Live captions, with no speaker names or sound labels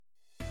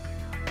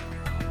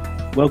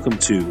Welcome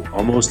to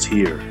Almost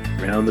Here,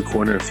 Round the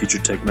Corner Future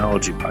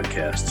Technology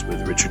Podcasts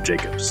with Richard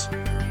Jacobs.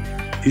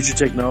 Future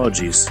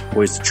technologies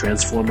poised to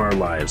transform our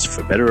lives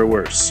for better or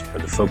worse are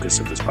the focus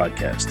of this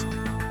podcast.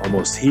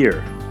 Almost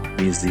here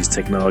means these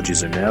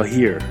technologies are now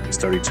here and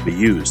starting to be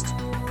used,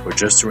 or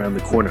just around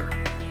the corner,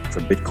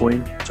 from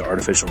Bitcoin to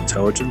artificial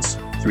intelligence,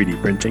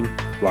 3D printing,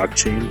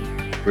 blockchain,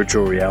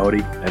 virtual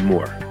reality, and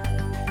more.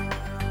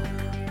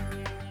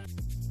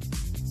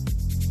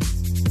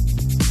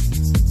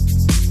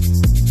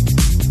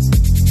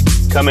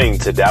 Coming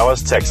to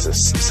Dallas,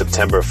 Texas,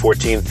 September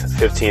 14th,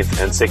 15th,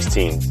 and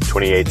 16th,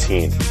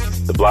 2018,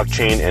 the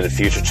Blockchain and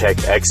Future Tech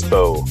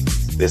Expo.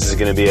 This is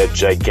going to be a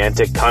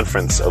gigantic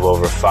conference of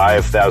over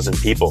 5,000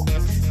 people.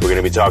 We're going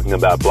to be talking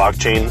about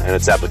blockchain and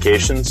its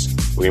applications.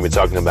 We're going to be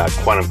talking about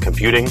quantum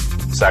computing,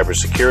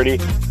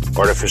 cybersecurity,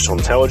 artificial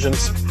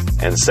intelligence,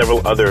 and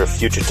several other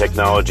future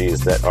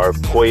technologies that are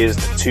poised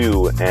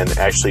to and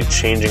actually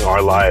changing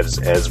our lives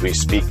as we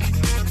speak.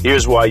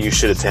 Here's why you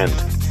should attend.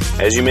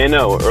 As you may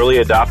know, early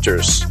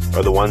adopters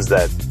are the ones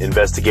that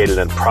investigated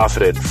and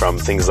profited from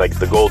things like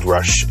the gold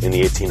rush in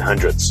the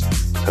 1800s,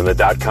 from the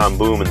dot-com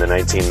boom in the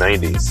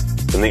 1990s,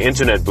 from the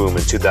internet boom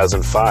in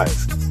 2005,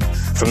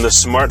 from the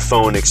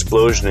smartphone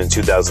explosion in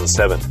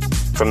 2007,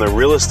 from the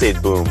real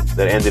estate boom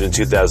that ended in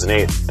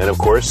 2008, and of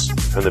course,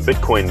 from the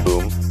Bitcoin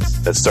boom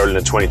that started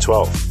in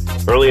 2012.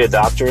 Early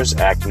adopters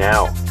act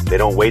now. They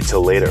don't wait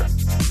till later.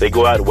 They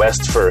go out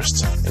west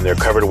first. In their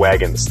covered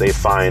wagons, they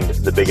find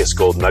the biggest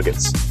gold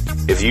nuggets.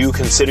 If you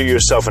consider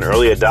yourself an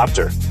early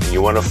adopter and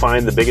you want to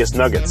find the biggest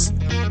nuggets,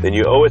 then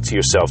you owe it to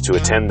yourself to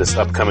attend this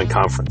upcoming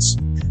conference.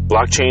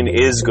 Blockchain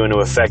is going to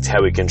affect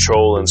how we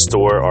control and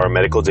store our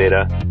medical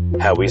data,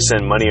 how we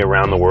send money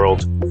around the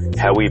world,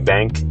 how we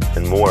bank,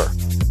 and more.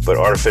 But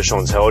artificial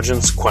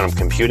intelligence, quantum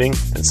computing,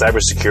 and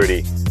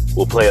cybersecurity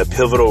will play a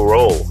pivotal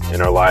role in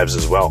our lives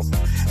as well.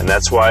 And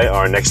that's why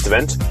our next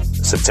event,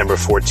 September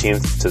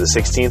 14th to the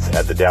 16th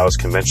at the Dallas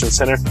Convention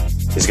Center,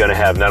 is going to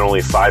have not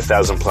only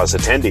 5,000 plus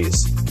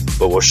attendees,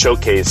 but will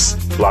showcase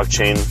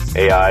blockchain,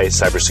 AI,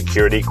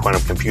 cybersecurity,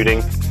 quantum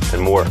computing,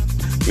 and more.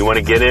 You want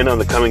to get in on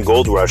the coming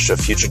gold rush of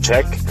future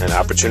tech and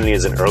opportunity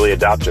as an early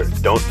adopter.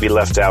 Don't be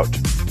left out.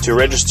 To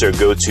register,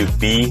 go to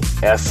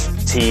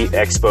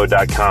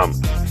bftexpo.com.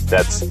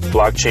 That's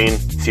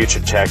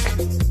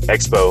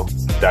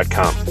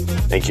blockchainfuturetechexpo.com.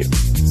 Thank you.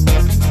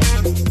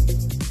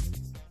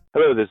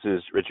 Hello, this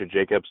is Richard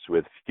Jacobs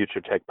with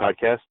Future Tech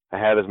Podcast. I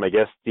have as my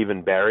guest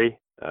Stephen Barry,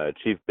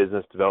 Chief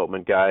Business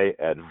Development Guy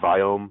at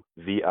Viome,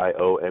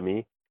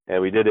 V-I-O-M-E.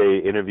 And we did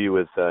an interview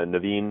with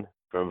Naveen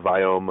from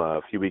Viome a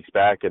few weeks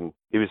back, and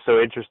he was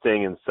so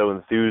interesting and so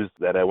enthused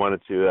that I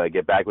wanted to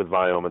get back with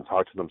Viome and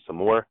talk to them some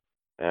more.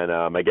 And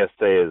my guest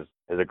today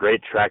has a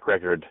great track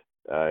record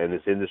in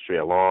this industry,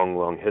 a long,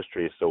 long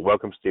history. So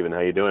welcome, Stephen. How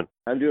you doing?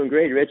 I'm doing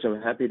great, Rich.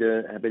 I'm happy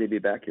to be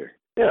back here.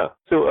 Yeah.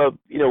 So,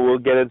 we'll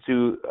get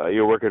into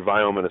your work at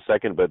Viome in a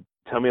second, but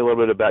tell me a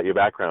little bit about your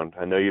background.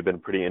 I know you've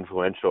been pretty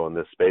influential in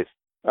this space.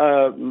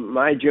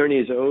 My journey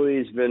has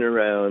always been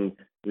around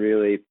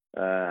really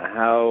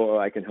how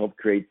I can help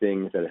create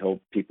things that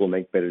help people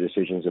make better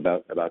decisions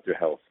about their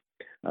health.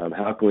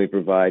 How can we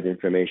provide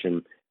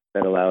information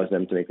that allows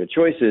them to make the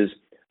choices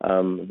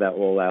that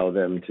will allow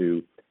them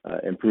to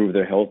improve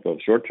their health,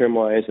 both short-term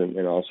wise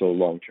and also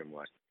long-term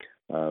wise.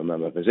 I'm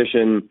a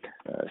physician,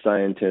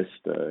 scientist,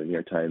 New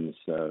York Times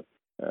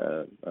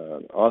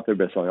author,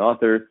 best-selling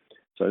author.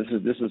 So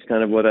this is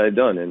kind of what I've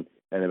done.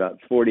 And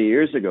about 40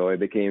 years ago, I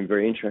became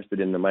very interested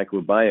in the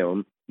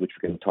microbiome, which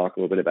we can talk a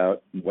little bit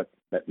about what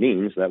that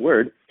means, that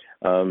word,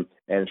 and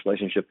its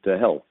relationship to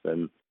health.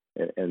 And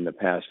in the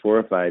past 4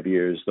 or 5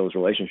 years, those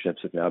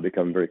relationships have now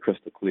become very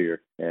crystal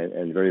clear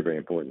and very, very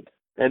important.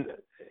 And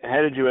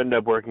how did you end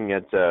up working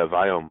at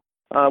Viome?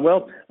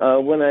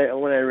 When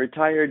I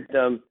retired,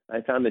 I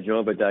founded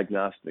Genova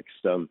Diagnostics,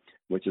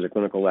 which is a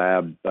clinical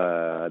lab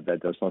that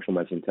does functional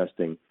medicine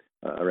testing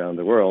around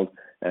the world.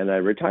 And I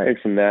retired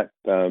from that,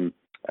 I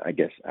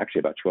guess, actually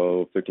about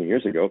 12, 13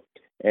 years ago.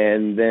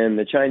 And then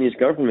the Chinese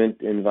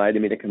government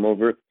invited me to come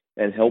over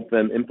and help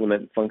them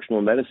implement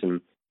functional medicine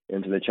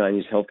into the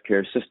Chinese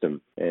healthcare system.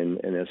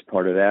 And as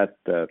part of that,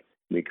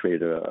 we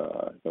created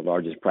the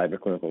largest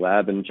private clinical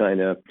lab in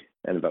China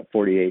and about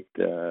 48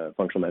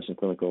 functional medicine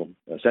clinical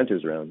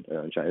centers around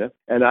China.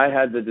 And I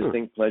had the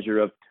distinct pleasure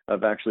of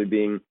actually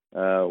being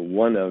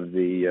one of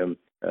the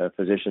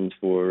physicians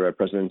for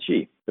President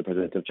Xi, the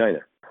president of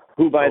China,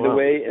 who, by the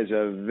way, is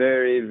a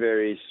very,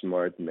 very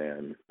smart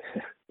man.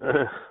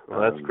 Well,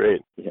 that's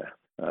great. Yeah.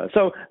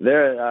 So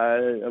there,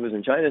 I was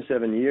in China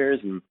 7 years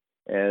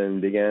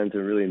and began to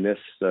really miss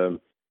the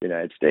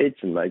United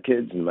States and my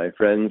kids and my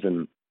friends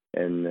and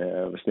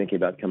was thinking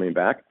about coming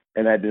back.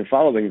 And I'd been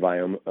following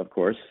Viome, of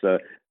course,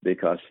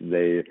 because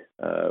they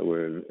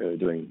were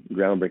doing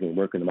groundbreaking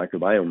work in the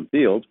microbiome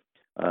field.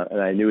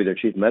 And I knew their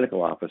chief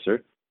medical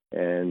officer.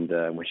 And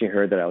when she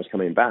heard that I was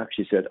coming back,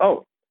 she said,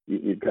 "Oh,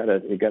 you've got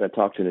to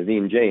talk to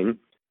Naveen Jain,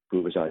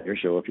 who was on your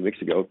show a few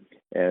weeks ago,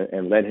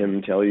 and let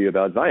him tell you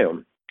about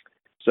Viome."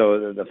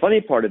 So the funny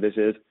part of this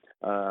is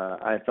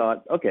I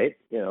thought, okay,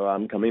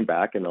 I'm coming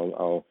back and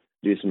I'll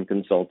do some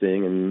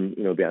consulting and,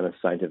 be on a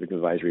scientific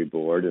advisory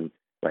board and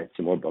write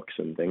some more books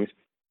and things.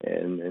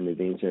 And the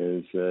dean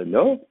says,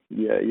 no,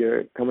 yeah,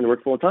 you're coming to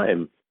work full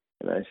time.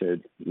 And I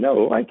said,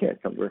 no, I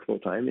can't come to work full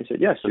time. He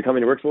said, yes, you're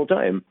coming to work full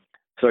time.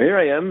 So here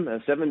I am,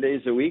 7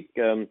 days a week,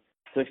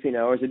 16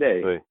 hours a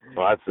day.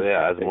 Well,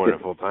 that's more than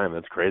full time.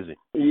 That's crazy.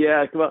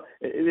 Yeah, well,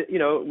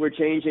 we're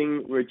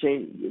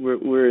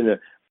in a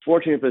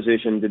fortunate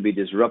position to be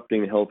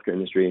disrupting the healthcare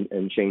industry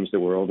and change the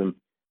world. And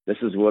this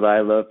is what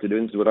I love to do,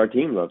 and this is what our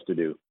team loves to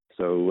do.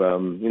 So,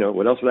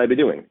 what else would I be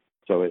doing?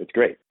 So it's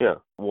great. Yeah.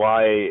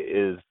 Why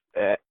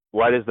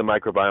does the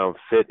microbiome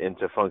fit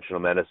into functional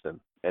medicine?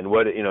 And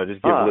what,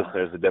 just give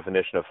listeners the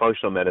definition of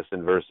functional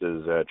medicine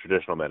versus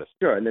traditional medicine.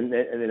 Sure, and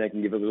then I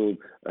can give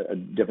a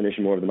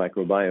definition more of the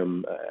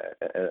microbiome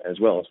as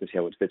well, so see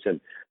how it fits in.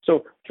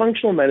 So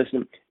functional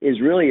medicine is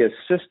really a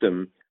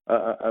system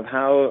of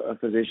how a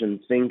physician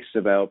thinks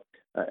about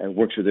and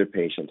works with their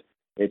patient.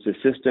 It's a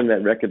system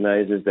that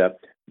recognizes that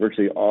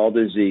virtually all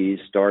disease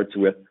starts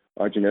with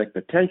our genetic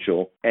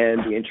potential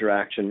and the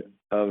interaction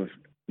of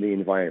the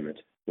environment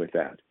with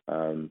that.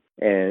 And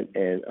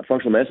a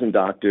functional medicine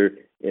doctor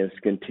is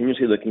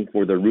continuously looking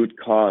for the root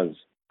cause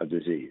of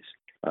disease.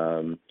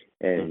 A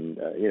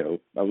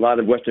lot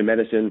of Western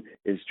medicine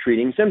is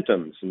treating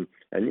symptoms. And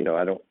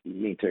I don't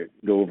need to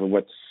go over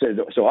what's said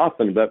so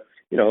often, but,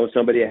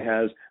 somebody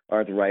has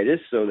arthritis,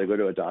 so they go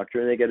to a doctor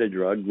and they get a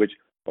drug which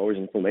lowers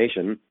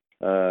inflammation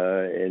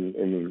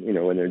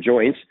in their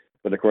joints,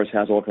 but of course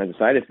has all kinds of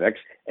side effects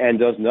and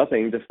does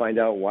nothing to find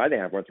out why they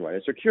have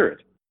arthritis or cure it.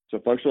 So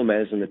functional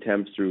medicine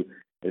attempts through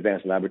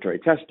advanced laboratory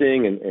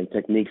testing and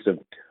techniques of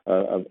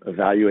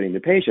evaluating the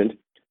patient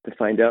to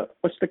find out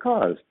what's the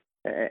cause.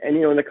 And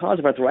the cause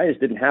of arthritis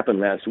didn't happen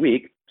last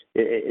week.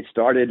 It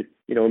started,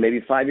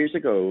 maybe 5 years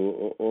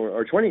ago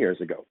or 20 years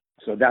ago.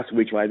 So that's what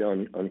we try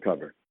to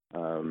uncover.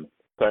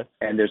 Okay.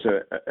 And there's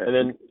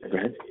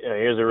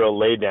here's a real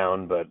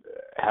laydown, but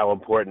how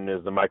important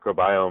is the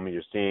microbiome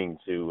you're seeing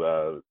to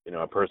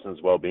a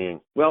person's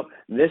well-being? Well,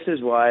 this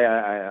is why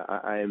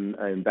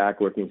I'm back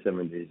working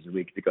 7 days a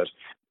week, because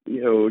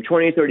 20,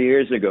 30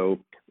 years ago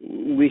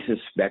we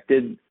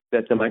suspected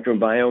that the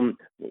microbiome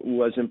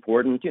was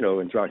important.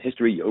 And throughout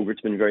history,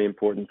 yogurt's been very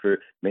important for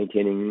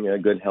maintaining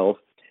good health,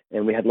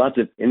 and we had lots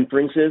of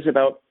inferences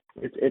about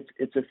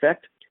its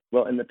effect.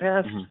 Well, in the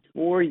past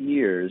 4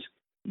 years,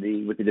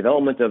 with the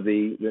development of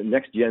the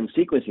next-gen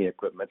sequencing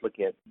equipment,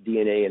 looking at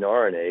DNA and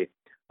RNA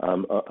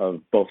of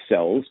both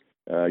cells,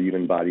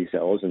 human body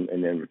cells,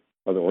 and then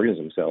other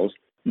organism cells,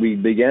 we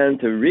began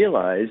to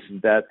realize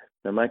that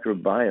the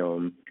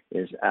microbiome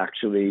is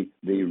actually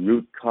the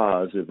root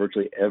cause of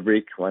virtually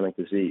every chronic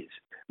disease,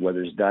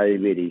 whether it's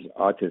diabetes,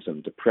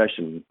 autism,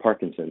 depression,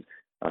 Parkinson's,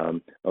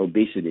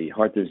 obesity,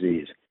 heart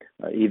disease,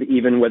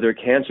 even whether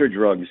cancer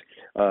drugs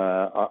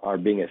are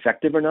being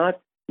effective or not.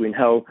 We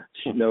now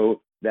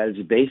know that is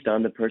based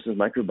on the person's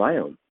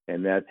microbiome,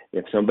 and that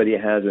if somebody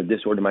has a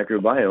disordered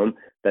microbiome,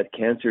 that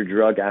cancer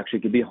drug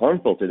actually could be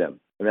harmful to them.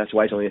 And that's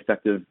why it's only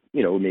effective,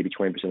 maybe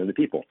 20% of the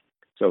people.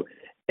 So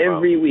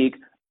every week,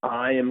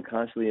 I am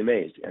constantly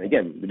amazed. And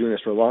again, we're doing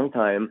this for a long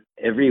time.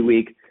 Every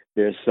week,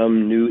 there's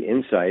some new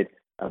insight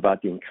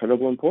about the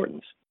incredible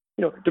importance.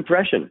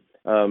 Depression.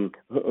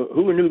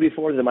 Who knew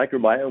before the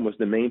microbiome was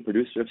the main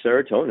producer of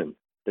serotonin,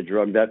 the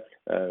drug that,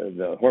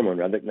 the hormone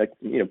rather,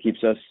 that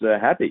keeps us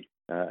happy.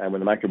 And when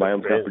the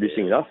microbiome's not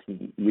producing enough,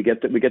 we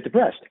get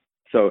depressed.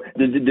 So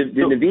did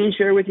Naveen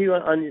share with you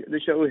on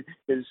the show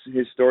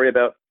his story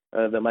about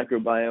the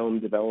microbiome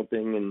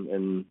developing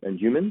in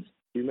humans?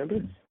 Do you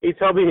remember? He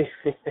told me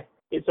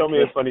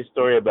a funny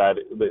story about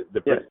it. From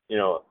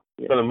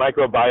the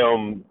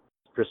microbiome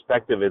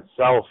perspective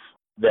itself,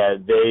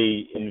 that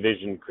they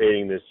envisioned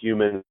creating this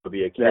human would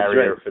be a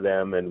carrier for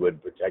them and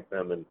would protect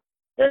them. And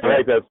I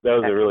think that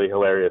was a really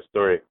hilarious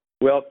story.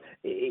 Well,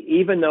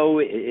 even though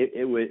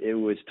it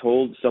was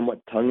told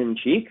somewhat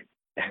tongue-in-cheek,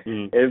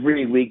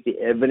 every week the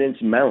evidence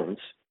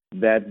mounts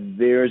that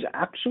there's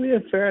actually a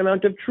fair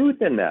amount of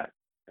truth in that.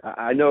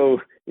 I know,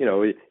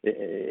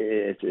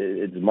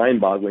 it's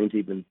mind-boggling to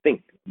even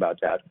think about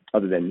that,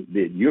 other than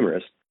the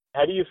humorous.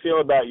 How do you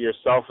feel about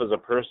yourself as a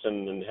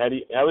person, and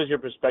how is your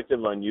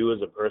perspective on you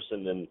as a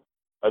person and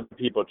other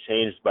people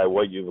changed by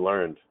what you've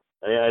learned?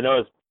 I know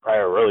it's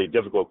probably a really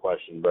difficult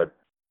question, but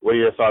what are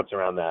your thoughts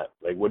around that?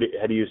 Like,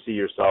 how do you see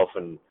yourself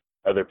and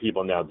other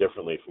people now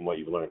differently from what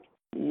you've learned?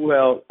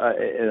 Well,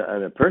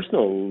 on a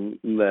personal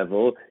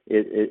level,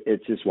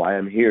 it's just why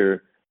I'm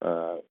here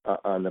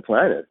on the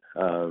planet.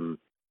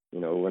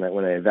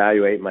 When I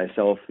evaluate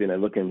myself and I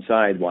look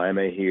inside, why am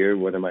I here?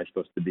 What am I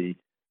supposed to be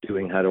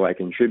doing? How do I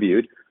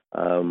contribute?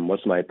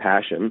 What's my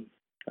passion?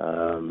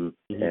 And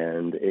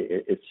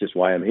it's just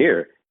why I'm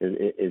here.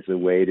 It's a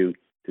way to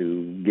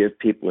give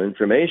people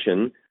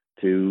information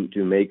to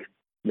make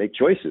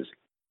choices.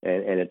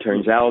 And it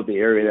turns out the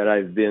area that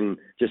I've been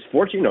just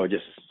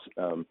fortuitously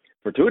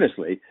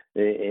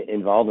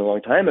involved in a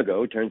long time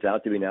ago turns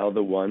out to be now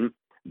the one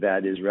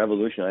that is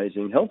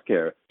revolutionizing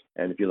healthcare.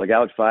 And if you look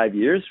out 5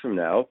 years from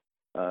now,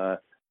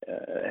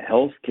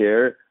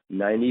 healthcare,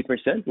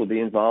 90% will be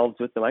involved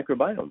with the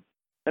microbiome.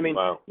 I mean,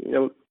 Wow.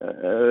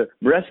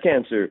 Breast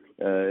cancer,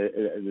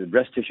 the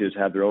breast tissues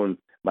have their own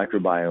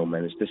microbiome,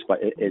 and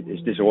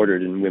it's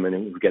disordered in women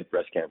who get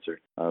breast cancer.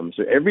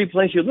 So every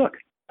place you look.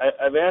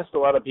 I've asked a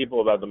lot of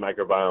people about the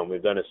microbiome.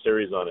 We've done a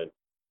series on it,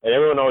 and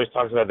everyone always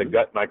talks about the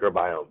gut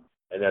microbiome,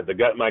 and that the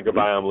gut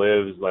microbiome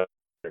lives like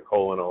your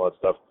colon and all that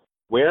stuff.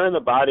 Where in the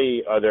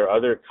body are there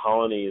other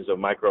colonies of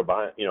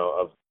microbiome,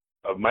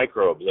 of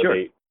microbes? Are Sure.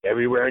 they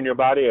everywhere in your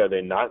body? Are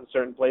they not in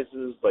certain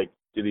places? Like,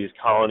 do these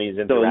colonies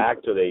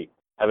interact? Do they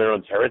have their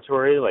own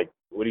territory? Like,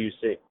 what do you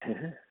see?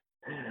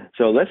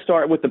 So let's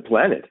start with the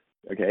planet,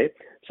 okay?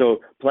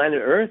 So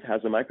planet Earth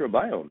has a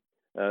microbiome.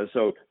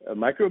 So a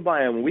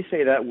microbiome, when we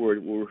say that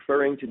word, we're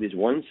referring to these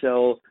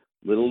one-cell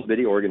little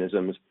bitty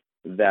organisms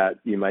that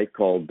you might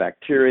call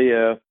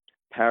bacteria,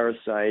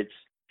 parasites,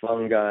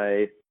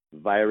 fungi,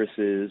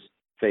 viruses,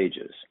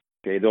 phages.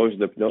 Okay, those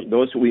are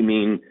what we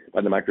mean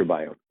by the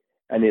microbiome.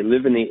 And they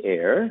live in the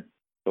air,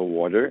 the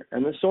water,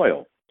 and the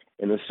soil.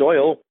 In the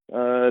soil,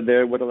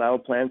 they're what allow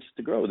plants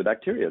to grow, the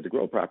bacteria to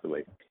grow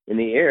properly. In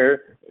the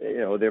air,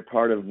 they're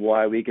part of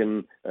why we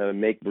can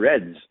make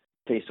breads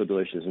taste so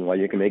delicious and why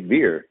you can make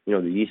beer, the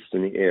yeast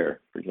in the air,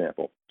 for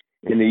example.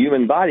 In the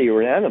human body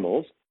or in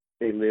animals,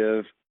 they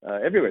live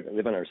everywhere. They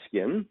live on our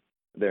skin.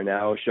 They're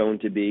now shown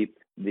to be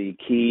the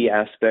key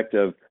aspect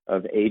of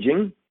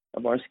aging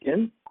of our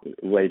skin,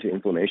 related to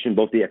inflammation,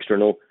 both the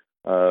external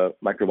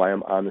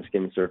microbiome on the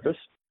skin surface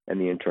and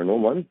the internal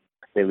one.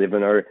 They live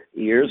in our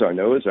ears, our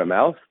nose, our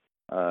mouth.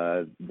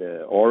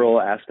 The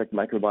oral aspect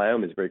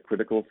microbiome is very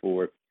critical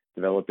for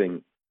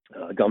developing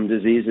gum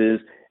diseases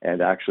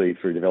and actually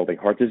for developing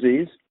heart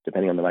disease,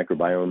 depending on the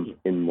microbiome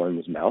in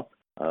one's mouth.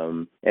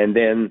 And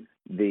then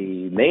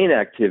the main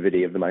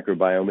activity of the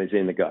microbiome is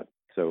in the gut.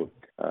 So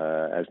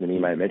as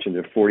Naeem I mentioned,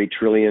 there are 40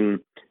 trillion,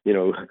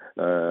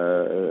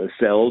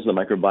 cells, the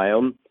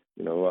microbiome.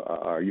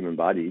 Our human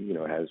body,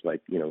 has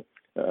like,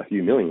 a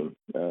few million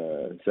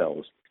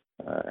cells.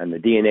 And the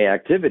DNA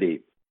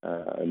activity,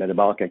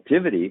 metabolic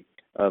activity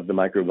of the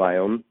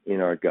microbiome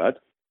in our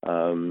gut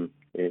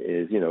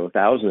is,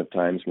 thousands of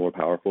times more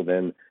powerful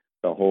than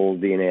the whole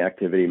DNA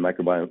activity,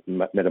 microbiome,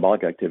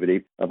 metabolic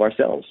activity of our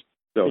cells.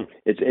 So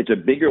it's a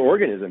bigger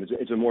organism.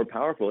 It's a more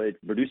powerful. It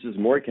produces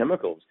more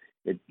chemicals.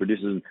 It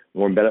produces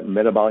more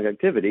metabolic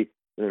activity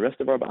than the rest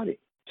of our body.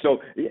 So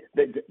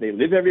they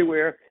live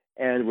everywhere,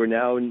 and we're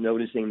now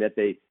noticing that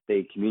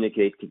they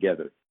communicate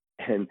together.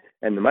 And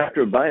the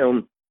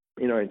microbiome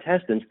in our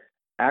intestines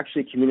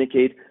actually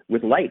communicate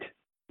with light.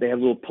 They have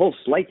little pulse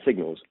light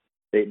signals.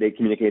 They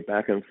communicate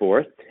back and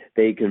forth.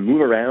 They can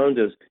move around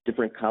as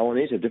different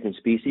colonies of different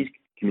species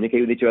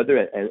communicate with each other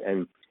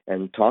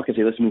and talk and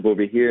say, let's move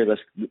over here,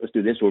 let's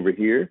do this over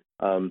here.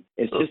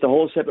 It's just a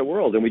whole separate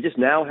world, and we just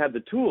now have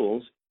the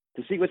tools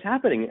to see what's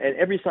happening. And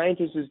every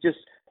scientist is just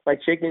like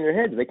shaking their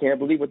heads. They can't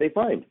believe what they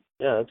find.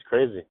 Yeah, that's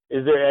crazy.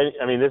 Is there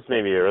any, this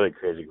may be a really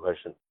crazy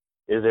question.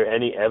 Is there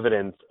any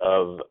evidence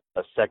of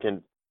a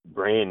second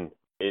brain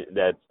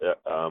that's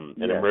an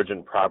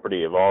emergent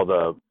property of all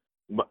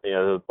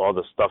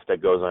the stuff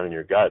that goes on in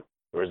your gut,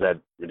 or is that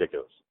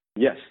ridiculous?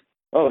 Yes.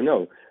 Oh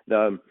no.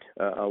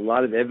 A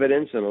lot of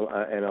evidence and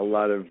a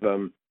lot of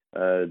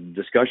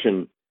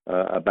discussion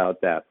about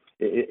that.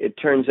 It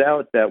turns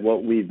out that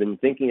what we've been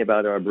thinking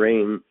about our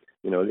brain,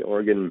 the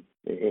organ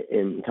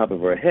in top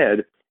of our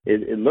head,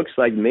 it looks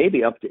like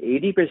maybe up to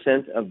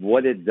 80% of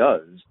what it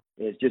does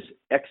is just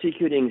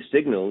executing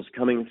signals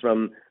coming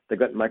from the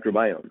gut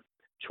microbiome.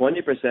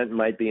 20%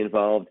 might be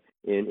involved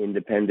in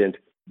independent,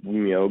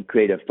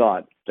 creative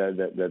thought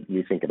that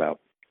we think about.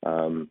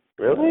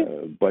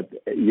 Really? But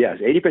yes,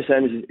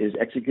 80% is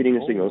executing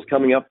the signals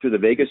coming up to the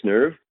vagus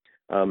nerve.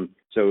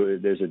 So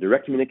there's a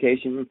direct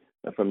communication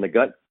from the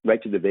gut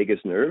right to the vagus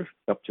nerve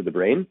up to the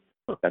brain.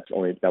 That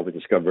was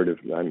discovered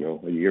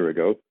a year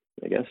ago,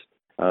 I guess.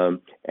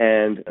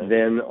 And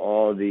then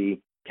all the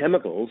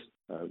chemicals,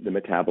 the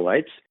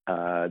metabolites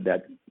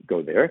that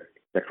go there,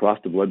 that cross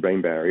the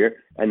blood-brain barrier,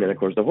 and then of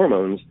course the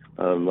hormones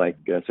like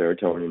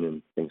serotonin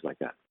and things like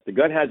that. The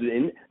gut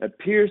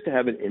appears to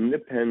have an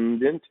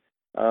independent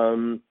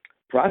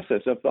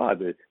process of thought.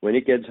 When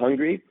it gets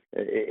hungry,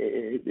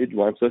 it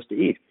wants us to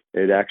eat.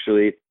 It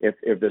actually,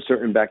 if there's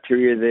certain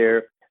bacteria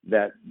there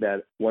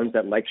that ones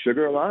that like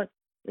sugar a lot,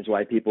 is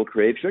why people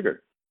crave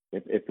sugar.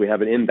 If we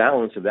have an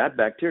imbalance of that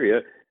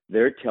bacteria,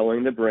 they're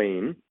telling the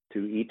brain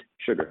to eat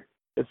sugar.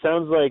 It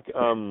sounds like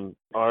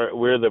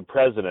we're the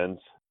president,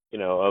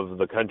 of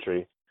the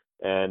country,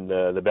 and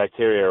the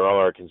bacteria are all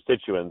our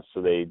constituents,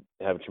 so they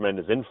have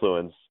tremendous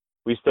influence.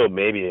 We still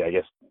maybe, I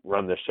guess,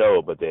 run the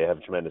show, but they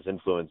have tremendous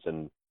influence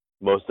in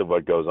most of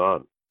what goes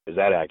on. Is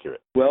that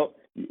accurate? Well,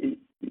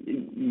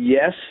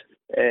 yes,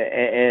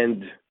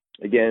 and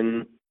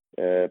again,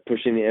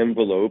 pushing the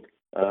envelope,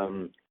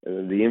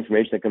 the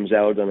information that comes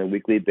out on a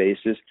weekly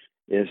basis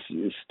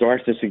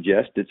starts to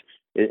suggest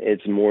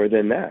it's more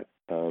than that.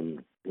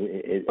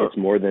 It's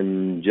more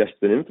than just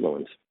an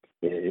influence.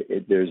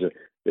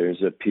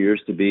 There's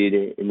appears to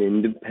be an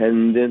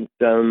independent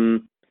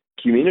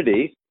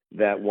community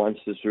that wants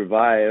to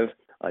survive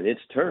on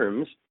its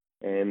terms,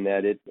 and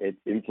that it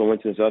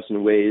influences us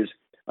in ways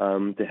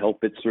to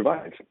help it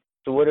survive.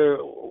 So what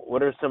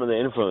are some of the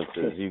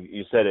influences?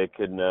 You said it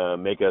can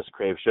make us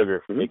crave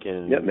sugar. Mm-hmm. It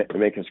can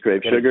make us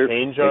crave sugar. It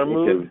change our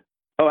mood?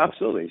 Oh,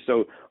 absolutely.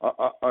 So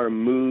our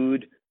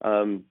mood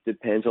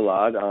depends a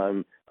lot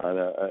on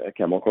a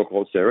chemical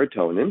called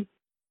serotonin.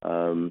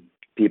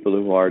 People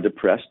who are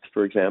depressed,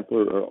 for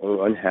example,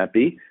 or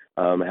unhappy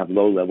have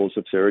low levels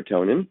of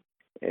serotonin,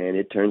 and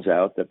it turns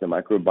out that the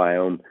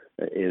microbiome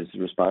is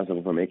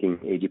responsible for making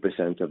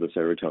 80% of the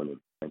serotonin.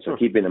 And so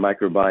keeping the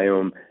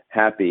microbiome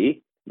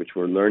happy, which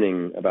we're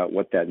learning about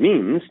what that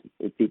means,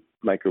 keep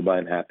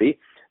microbiome happy,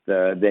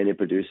 then it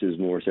produces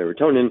more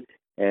serotonin,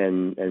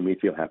 and we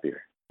feel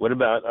happier. What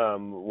about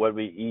what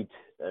we eat?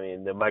 I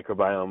mean, the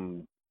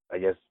microbiome, I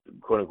guess,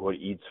 quote unquote,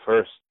 eats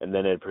first, and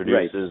then it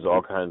produces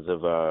all kinds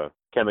of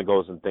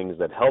chemicals and things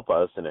that help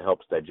us, and it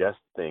helps digest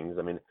things.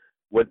 I mean,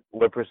 what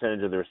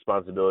percentage of the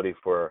responsibility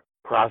for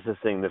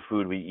processing the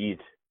food we eat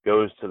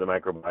goes to the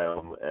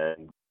microbiome,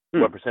 and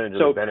what percentage of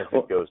the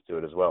benefit goes to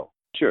it as well?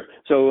 Sure.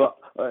 So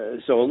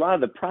a lot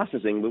of the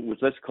processing, which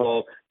let's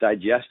call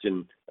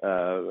digestion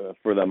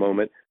for the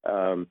moment,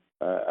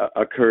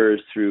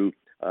 occurs through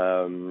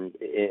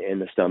in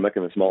the stomach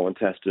and the small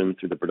intestine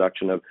through the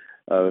production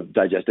of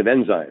digestive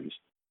enzymes,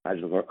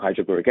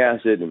 hydrochloric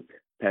acid and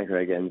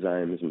pancreatic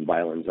enzymes and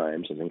bile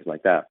enzymes and things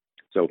like that.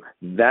 So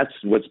that's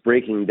what's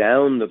breaking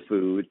down the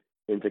food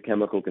into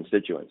chemical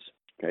constituents.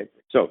 Okay,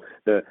 so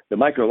the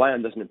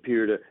microbiome doesn't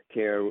appear to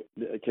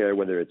care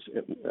whether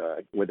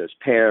it's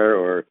pear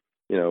or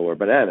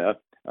banana.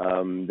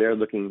 They're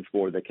looking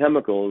for the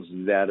chemicals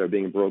that are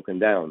being broken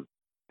down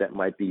that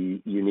might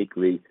be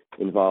uniquely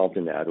involved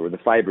in that, or the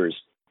fibers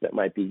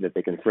that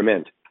they can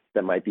ferment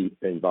that might be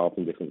involved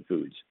in different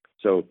foods.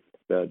 So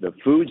the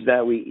foods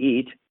that we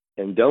eat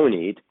and don't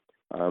eat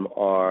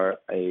are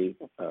a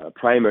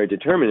primary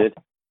determinant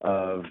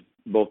of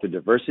both the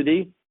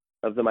diversity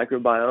of the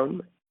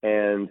microbiome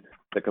and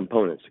the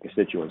components, the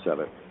constituents of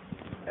it.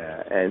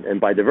 And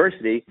by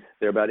diversity,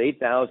 there are about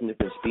 8,000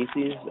 different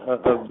species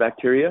of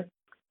bacteria,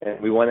 and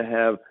we want to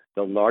have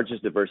the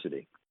largest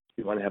diversity.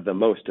 We want to have the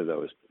most of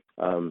those.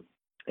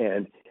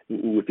 And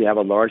if you have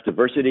a large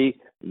diversity,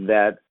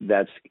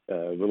 that's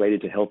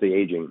related to healthy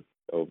aging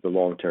over the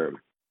long term.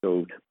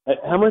 So,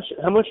 how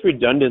much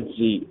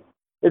redundancy?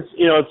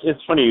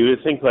 It's funny. You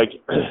would think like,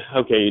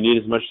 okay, you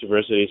need as much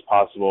diversity as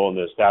possible, and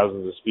there's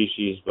thousands of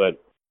species. But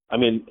I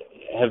mean,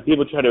 have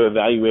people tried to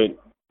evaluate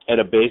at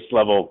a base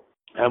level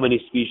how many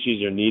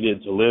species are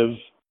needed to live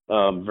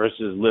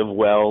versus live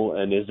well?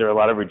 And is there a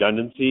lot of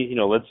redundancy?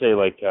 Let's say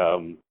like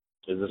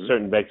there's a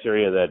certain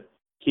bacteria that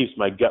keeps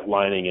my gut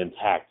lining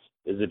intact.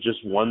 Is it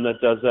just one that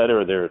does that,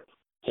 or are there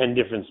 10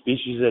 different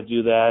species that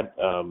do that?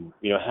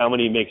 How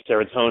many make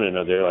serotonin?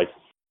 Are there like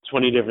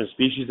 20 different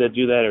species that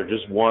do that, or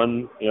just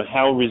one?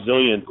 How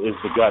resilient is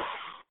the gut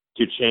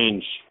to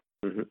change?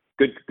 Mm-hmm.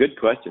 Good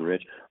question,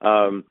 Rich.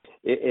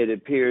 It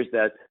appears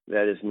that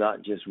is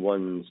not just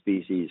one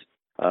species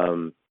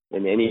in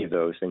any of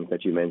those things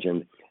that you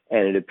mentioned,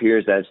 and it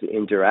appears that's the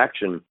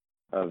interaction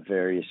of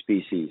various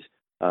species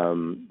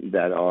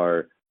that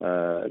are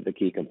the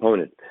key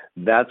component.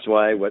 That's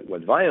why what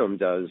Viome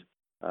does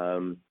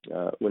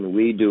when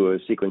we do a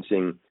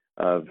sequencing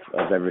of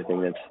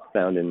everything that's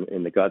found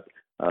in the gut,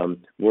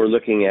 we're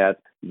looking at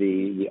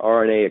the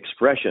RNA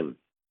expression.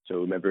 So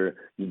remember,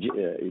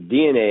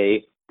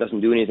 DNA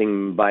doesn't do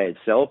anything by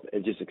itself;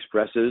 it just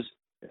expresses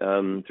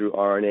through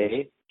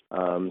RNA.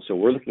 So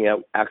we're looking at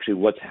actually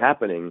what's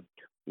happening,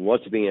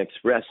 what's being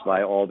expressed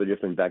by all the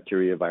different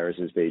bacteria,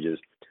 viruses, phages,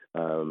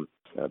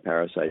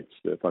 parasites,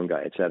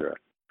 fungi, etc.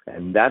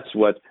 And that's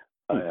what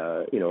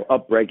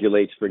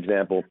upregulates, for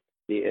example,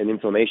 an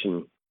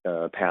inflammation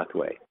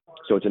pathway.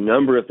 So it's a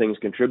number of things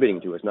contributing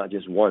to it. It's not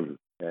just one.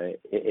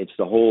 It's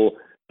the whole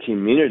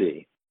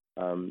community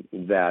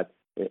that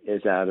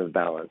is out of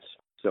balance.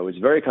 So it's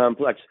very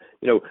complex.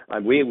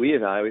 We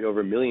evaluate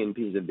over 1 million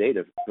pieces of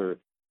data for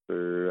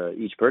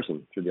each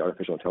person through the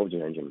artificial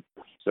intelligence engine.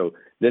 So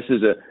this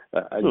is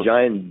a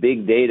giant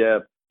big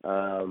data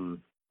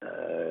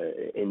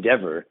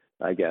endeavor,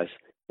 I guess.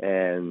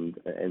 And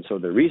so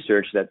the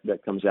research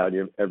that comes out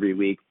every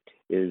week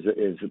is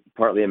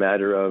partly a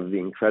matter of the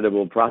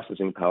incredible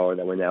processing power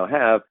that we now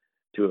have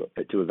to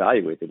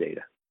evaluate the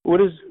data.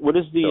 What is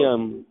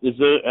the is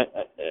there?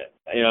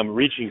 I'm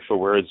reaching for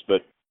words,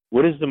 but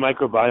what does the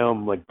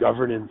microbiome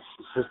governance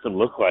system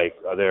look like?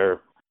 Are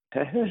there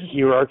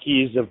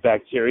hierarchies of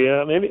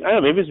bacteria? Maybe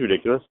it's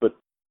ridiculous, but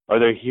are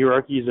there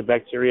hierarchies of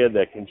bacteria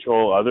that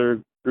control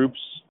other groups,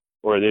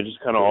 or are they just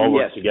kind of all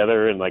work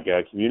together in like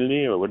a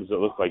community, or what does it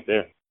look like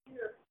there?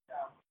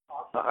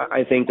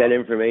 I think that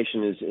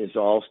information is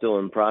all still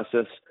in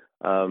process,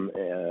 and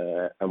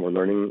we're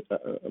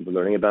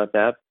learning about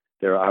that.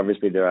 There are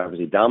obviously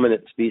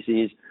dominant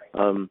species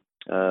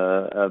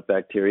of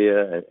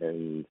bacteria,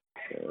 and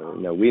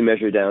we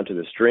measure down to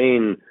the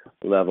strain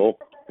level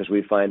because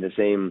we find the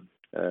same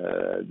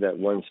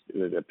that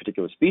a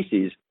particular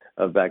species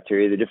of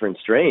bacteria, the different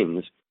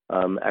strains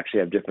actually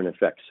have different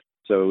effects.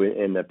 So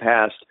in the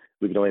past,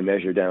 we could only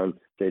measure down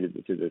to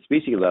the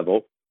species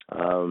level,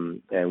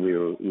 and we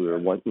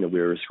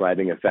were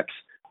ascribing effects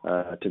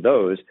to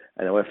those.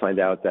 And I want to find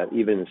out that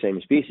even in the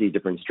same species,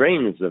 different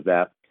strains of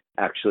that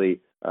actually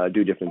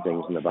do different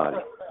things in the body.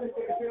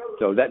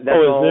 So that's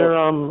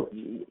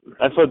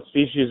I thought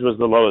species was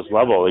the lowest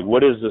level. Like,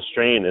 what is the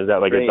strain? Is that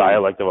like strain. A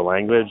dialect of a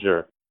language,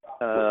 or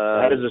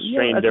how does a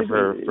strain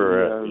differ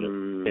for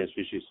same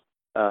species?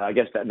 I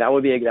guess that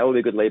would be a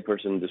good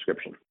layperson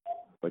description.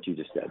 What you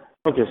just said.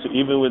 Okay, so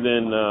even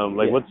within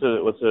what's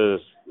a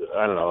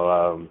I don't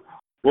know,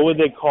 what would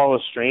they call a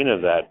strain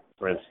of that,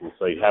 for instance?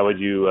 Like, how would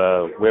you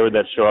where would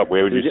that show up?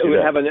 Where would you see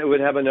that? It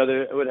would have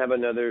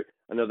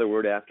another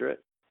word after it.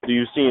 So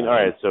you've seen, all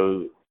right,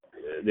 so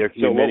there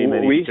can be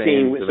many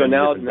strains. So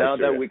now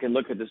that we can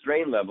look at the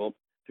strain level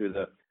through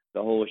the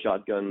whole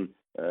shotgun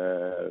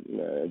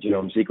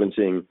genome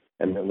sequencing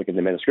and then look at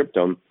the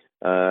metascriptome,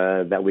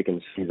 that we can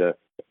see the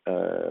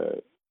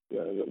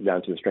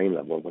down to the strain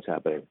level of what's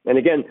happening. And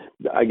again,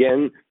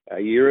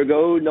 a year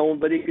ago,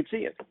 nobody could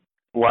see it.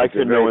 Why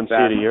could no one see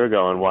it a year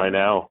ago, and why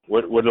now?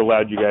 What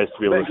allowed you guys to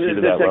be able to see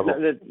to that level?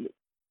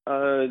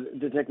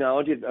 The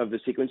technology of the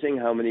sequencing,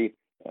 how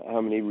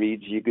many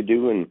reads you could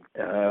do,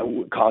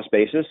 and cost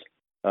basis.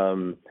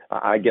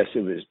 I guess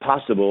it was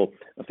possible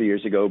a few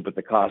years ago, but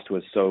the cost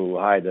was so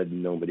high that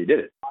nobody did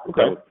it.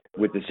 Okay. So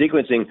with the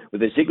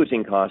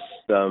sequencing costs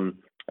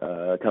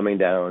coming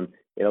down,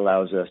 it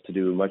allows us to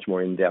do much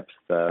more in-depth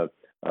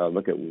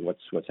look at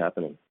what's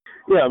happening.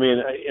 Yeah, I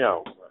mean,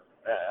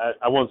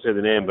 I won't say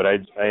the name, but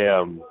I've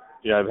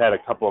had a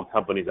couple of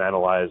companies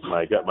analyze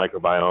my gut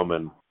microbiome,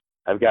 and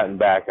I've gotten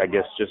back, I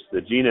guess, just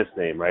the genus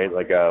name, right?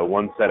 Like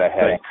one said I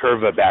had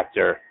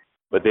Curvibacter,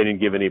 but they didn't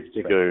give any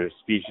particular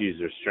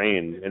species or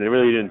strain, and it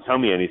really didn't tell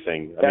me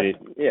anything. I mean,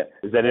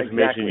 is that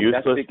information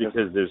useless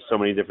because there's so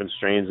many different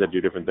strains that do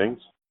different things?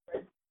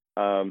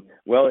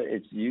 Well,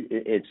 it's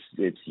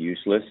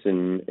useless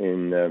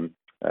in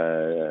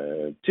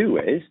two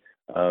ways.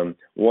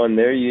 One,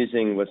 they're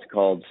using what's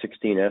called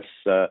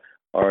 16S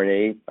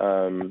RNA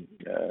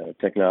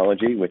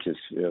technology, which is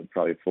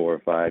probably 4 or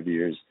 5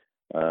 years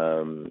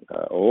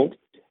old,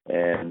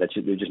 and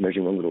they're just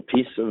measuring one little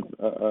piece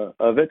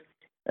of it,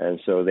 and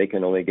so they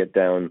can only get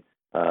down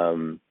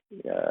to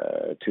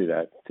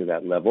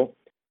that level.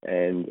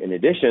 And in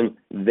addition,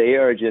 they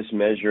are just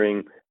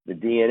measuring the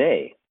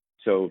DNA.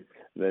 So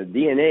the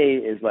DNA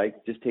is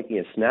like just taking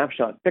a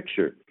snapshot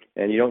picture,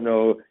 and you don't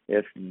know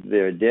if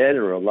they're dead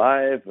or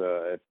alive,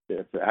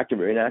 if they're active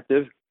or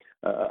inactive.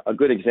 A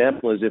good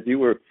example is if you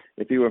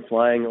were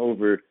flying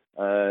over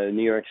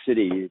New York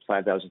City,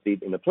 5,000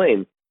 feet in a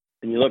plane,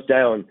 and you look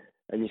down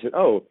and you said,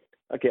 "Oh,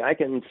 okay, I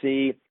can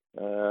see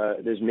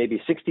there's maybe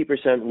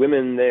 60%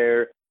 women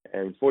there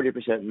and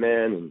 40%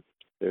 men, and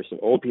there's some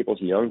old people,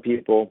 some young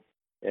people,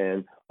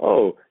 and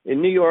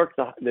in New York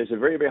there's a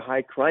very, very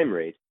high crime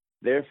rate.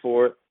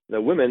 Therefore, the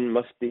women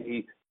must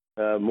be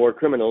more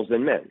criminals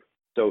than men."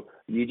 So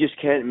you just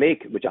can't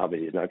make, which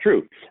obviously is not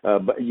true,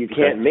 but you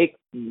can't make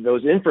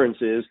those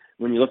inferences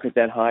when you look at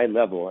that high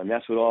level, and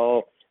that's what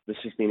all the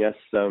 16S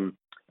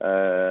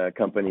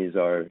companies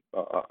are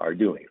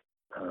doing.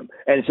 And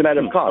it's a matter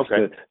of cost.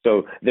 Okay.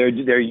 So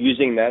they're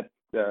using that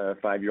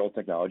 5-year-old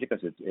technology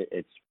because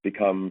it's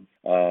become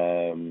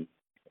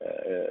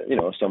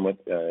somewhat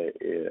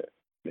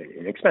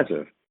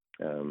inexpensive,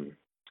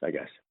 I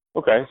guess.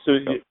 Okay,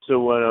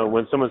 so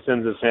when someone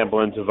sends a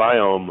sample into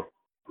Viome,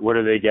 what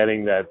are they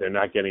getting that they're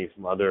not getting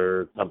from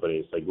other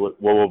companies? Like,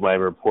 what will my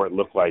report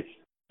look like,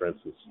 for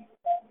instance?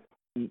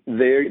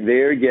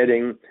 They're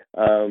getting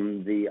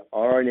the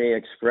RNA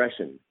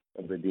expression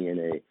of the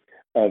DNA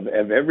of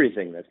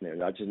everything that's there,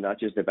 not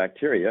just the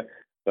bacteria,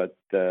 but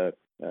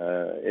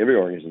every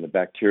organism, the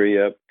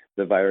bacteria,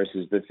 the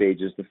viruses, the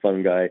phages, the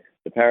fungi,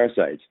 the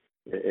parasites.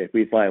 If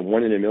we find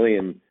 1 in a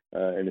million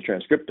in the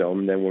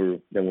transcriptome, then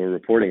we're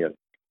reporting it.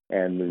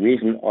 And the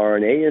reason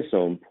RNA is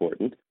so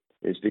important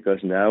is because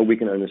now we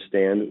can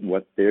understand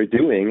what they're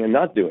doing and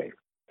not doing.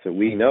 So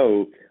we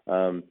know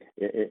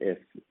if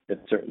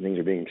certain things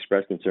are being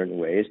expressed in certain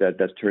ways,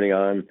 that's turning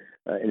on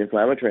an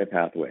inflammatory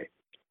pathway.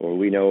 Or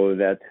we know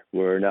that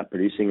we're not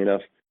producing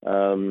enough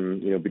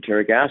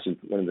butyric acid,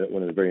 one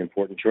of the very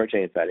important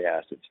short-chain fatty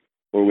acids.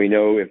 Or we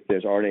know if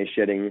there's RNA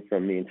shedding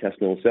from the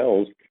intestinal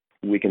cells,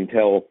 we can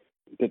tell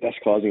that that's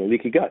causing a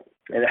leaky gut.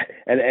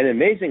 And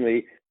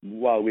amazingly,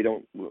 while we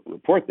don't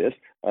report this,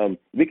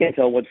 we can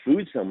tell what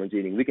food someone's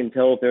eating. We can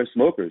tell if they're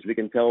smokers. We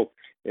can tell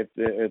if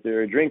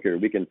they're a drinker.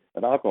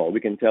 Of alcohol.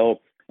 We can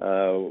tell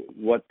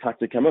what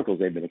toxic chemicals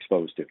they've been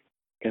exposed to,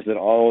 because it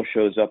all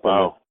shows up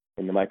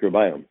in the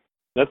microbiome.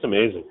 That's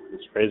amazing.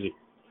 It's crazy.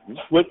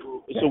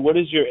 So what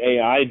is your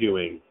AI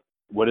doing?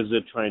 What is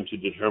it trying to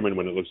determine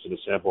when it looks at a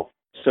sample?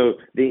 So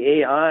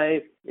the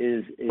AI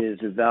is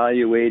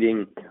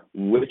evaluating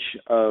which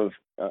of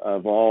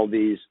all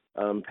these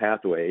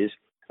pathways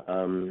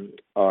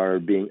are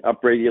being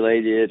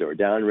upregulated or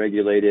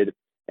downregulated,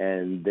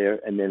 and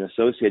then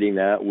associating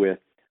that with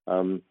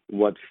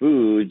what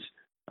foods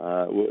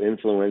will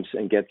influence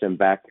and get them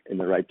back in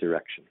the right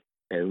direction.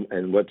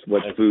 and what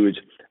foods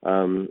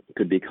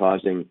could be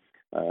causing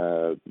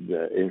the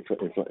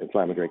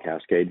inflammatory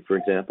cascade, for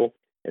example,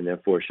 and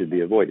therefore should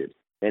be avoided.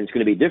 And it's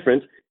going to be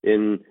different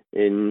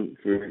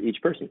for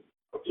each person.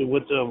 So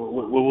what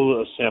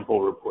will a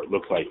sample report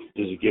look like?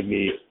 Does it give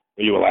me?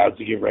 Are you allowed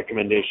to give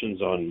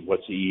recommendations on what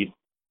to eat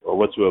or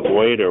what to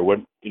avoid, or what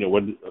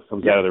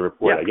comes out of the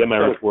report? I get my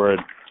report.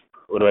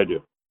 What do I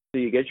do? So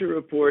you get your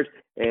report,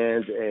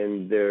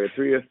 and there are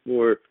 3 or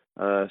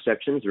 4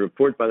 sections. The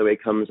report, by the way,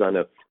 comes on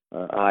a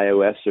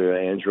iOS or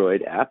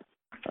Android app.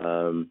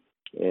 And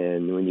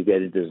when you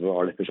get it, there's an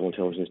artificial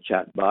intelligence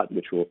chat bot,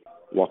 which will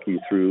walk you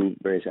through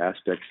various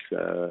aspects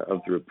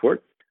of the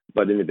report.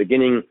 But in the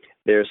beginning,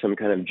 there's some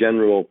kind of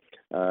general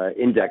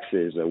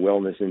indexes, a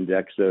wellness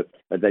index,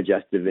 a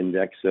digestive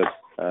index,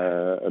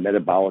 a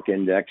metabolic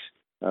index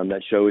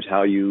that shows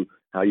how you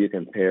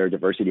compare,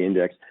 diversity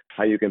index,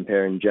 how you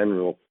compare in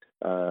general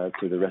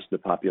to the rest of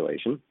the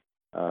population.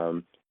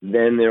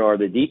 Then there are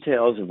the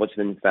details of what's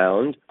been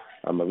found,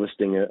 a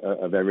listing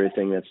of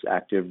everything that's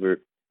active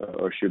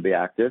or should be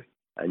active.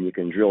 And you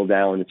can drill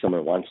down if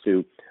someone wants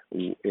to,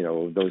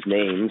 those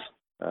names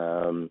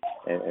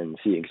and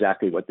see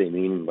exactly what they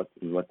mean,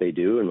 what they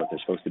do, and what they're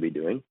supposed to be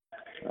doing.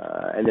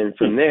 And then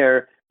from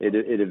there,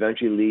 it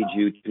eventually leads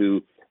you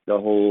to the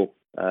whole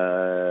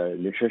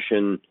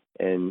nutrition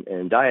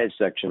and diet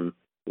section,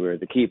 where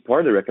the key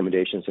part of the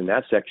recommendations in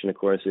that section, of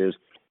course, is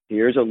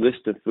here's a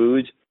list of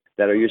foods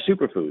that are your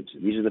superfoods.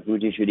 These are the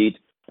foods you should eat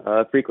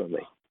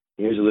frequently.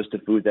 Here's a list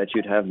of foods that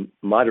you'd have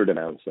moderate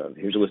amounts of.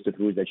 Here's a list of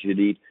foods that you should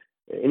eat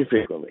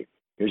infrequently.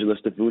 Here's a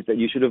list of foods that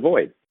you should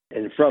avoid.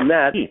 And from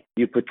that,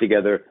 you put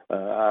together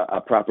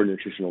a proper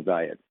nutritional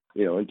diet,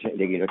 and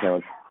taking into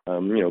account,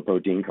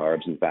 protein,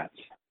 carbs, and fats,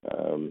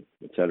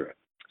 et cetera.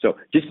 So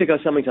just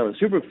because something's on the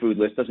superfood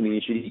list doesn't mean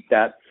you should eat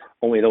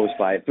only those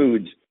 5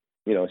 foods,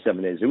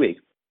 7 days a week.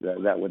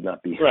 That would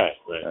not be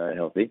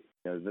healthy.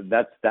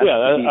 That's I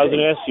was going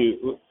to ask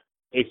you,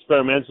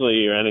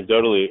 experimentally or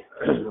anecdotally,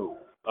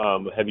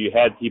 have you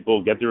had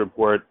people get the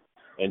report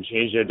and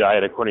change their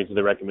diet according to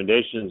the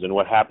recommendations, and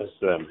what happens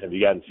to them? Have you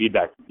gotten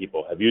feedback from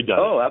people? Have you done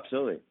it? Oh,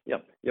 absolutely. Yeah.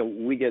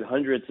 We get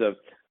hundreds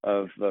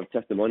of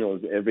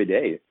testimonials every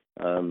day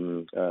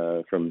from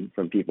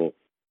people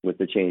with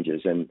the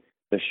changes. And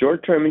the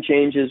short-term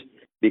changes,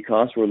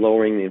 because we're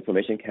lowering the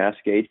inflammation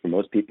cascade for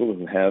most people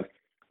who have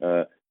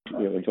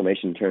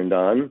inflammation turned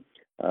on,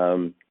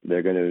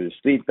 they're going to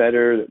sleep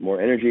better, more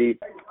energy.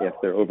 If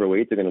they're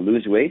overweight, they're going to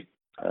lose weight.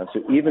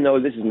 So even though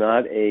this is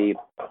not a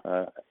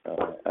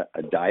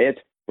diet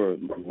for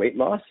weight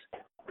loss,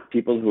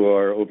 people who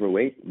are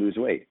overweight lose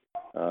weight.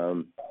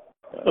 On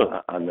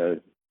the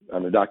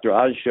Dr.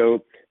 Oz show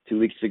 2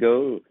 weeks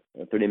ago,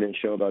 a 30-minute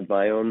show about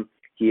Viome,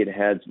 he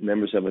had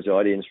members of his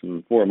audience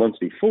from 4 months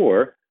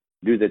before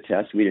do the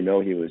test. We didn't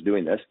know he was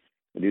doing this.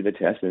 Do the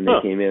test, and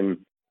they came in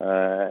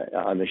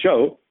on the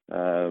show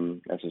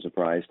as a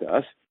surprise to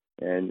us.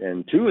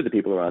 And 2 of the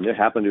people around there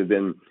happened to have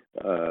been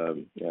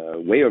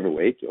way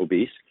overweight,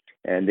 obese,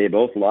 and they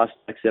both lost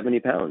like 70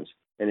 pounds.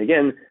 And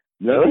again,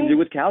 nothing to do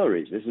with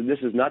calories. This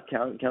is not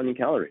counting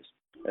calories.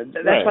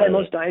 That's why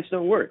most diets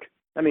don't work.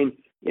 I mean,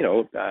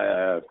 if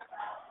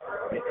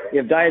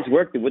diets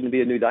worked, there wouldn't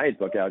be a new diet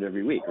book out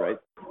every week, right?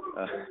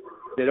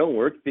 They don't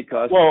work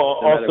because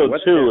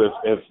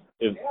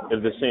if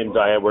the same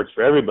diet works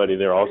for everybody,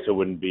 there also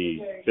wouldn't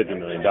be 50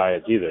 million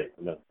diets either,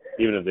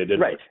 even if they did.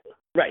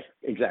 Right.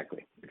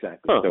 Exactly.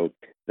 So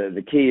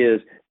the key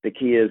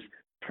is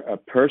a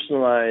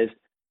personalized,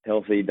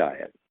 healthy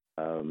diet.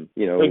 Whether it's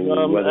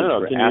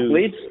for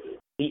athletes.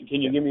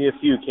 Can you give me a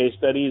few case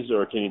studies,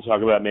 or can you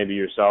talk about maybe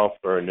yourself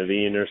or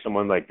Naveen or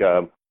someone like,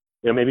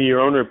 maybe your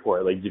own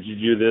report? Like, did you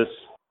do this?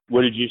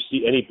 What did you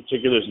see? Any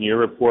particulars in your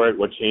report?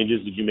 What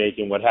changes did you make,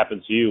 and what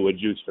happened to you? What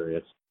did you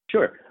experience?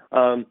 Sure.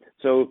 Or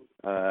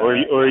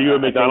are you a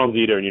McDonald's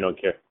eater and you don't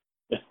care?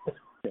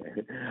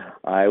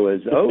 I've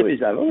always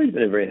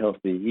been a very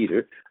healthy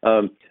eater.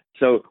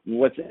 So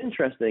what's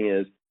interesting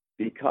is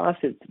because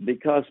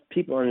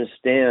people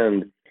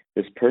understand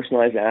this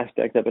personalized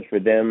aspect of it for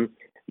them,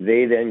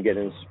 they then get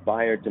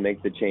inspired to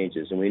make the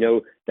changes. And we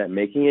know that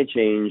making a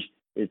change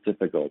is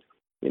difficult.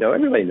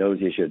 Everybody knows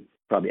you should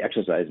probably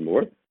exercise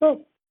more.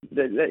 Well,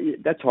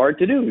 that's hard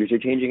to do because you're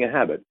changing a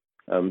habit.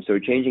 So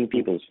changing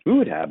people's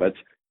food habits,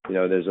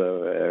 there's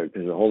a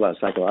whole lot of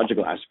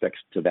psychological aspects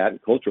to that,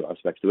 and cultural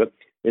aspects to it.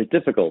 It's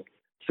difficult.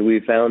 So we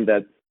found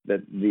that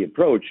the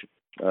approach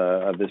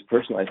of this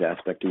personalized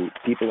aspect to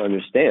people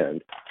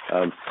understand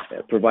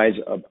provides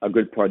a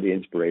good part of the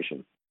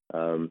inspiration.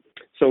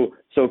 So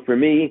for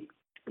me,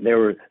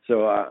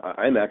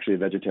 I'm actually a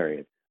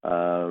vegetarian,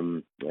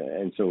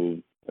 and so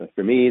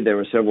for me there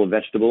were several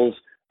vegetables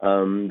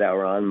that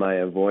were on my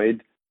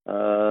avoid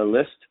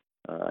list.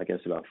 I guess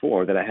about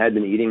 4 that I had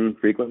been eating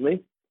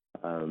frequently.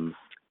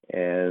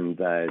 And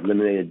I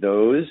eliminated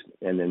those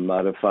and then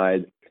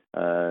modified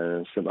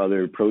some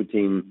other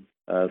protein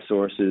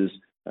sources,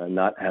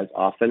 not as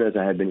often as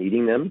I had been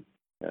eating them.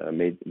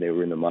 They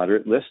were in the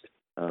moderate list,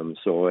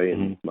 soy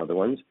and some other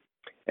ones.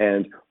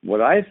 And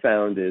what I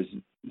found is,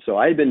 so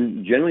I've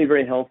been generally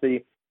very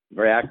healthy,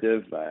 very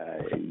active. I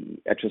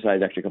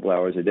exercise actually a couple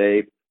hours a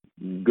day,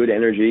 good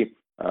energy.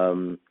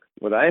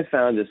 What I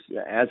found is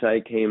as I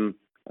came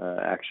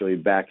actually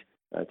back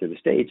to the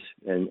States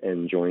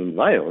and joined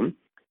Viome,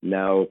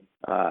 now,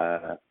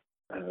 I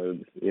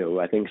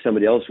think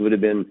somebody else would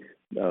have been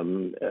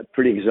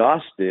pretty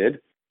exhausted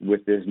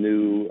with this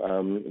new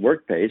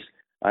work pace.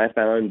 I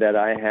found that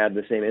I had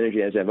the same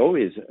energy as I've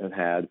always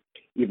had,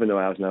 even though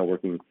I was now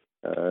working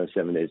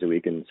 7 days a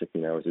week and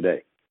 16 hours a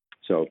day.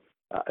 So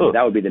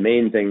that would be the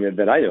main thing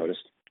that I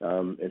noticed,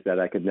 is that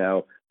I could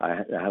now, I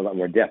had a lot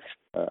more depth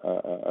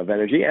of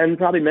energy and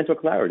probably mental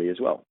clarity as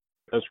well.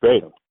 That's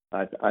great. So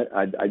I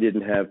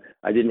didn't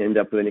end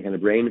up with any kind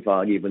of brain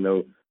fog, even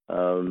though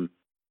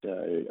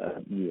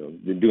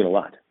they're doing a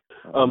lot.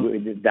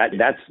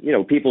 That's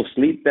people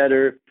sleep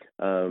better.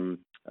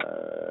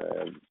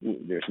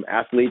 There's some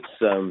athletes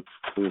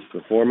whose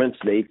performance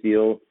they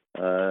feel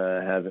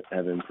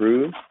have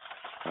improved.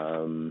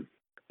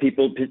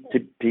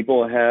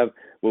 People have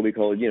what we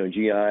call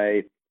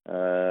GI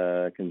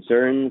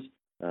concerns.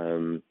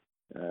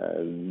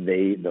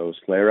 Those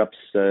flare-ups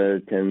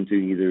tend to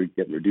either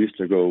get reduced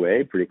or go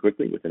away pretty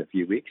quickly within a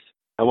few weeks.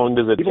 How long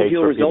does it take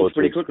for people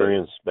to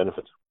experience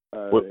benefits?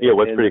 What's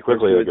pretty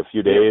quickly, like a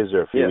few days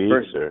or a few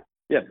weeks?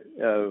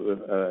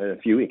 A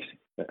few weeks.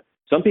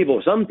 Some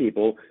people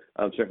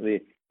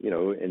certainly,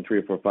 in 3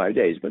 or 4 or 5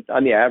 days, but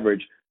on the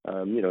average,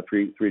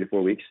 3 to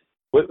 4 weeks.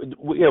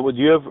 Would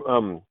you have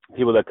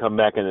people that come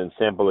back and then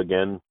sample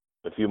again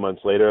a few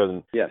months later?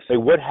 And yes.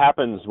 What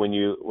happens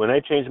when I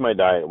change my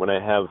diet, when I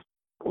have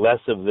less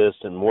of this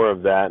and more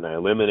of that, and I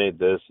eliminate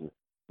this, and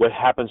what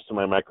happens to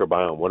my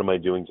microbiome? What am I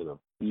doing to them?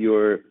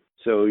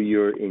 So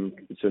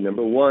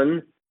number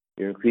one,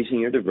 you're increasing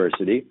your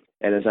diversity,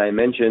 and as I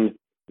mentioned,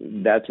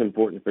 that's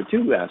important for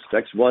two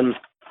aspects. One,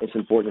 it's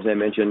important, as I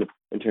mentioned,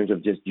 in terms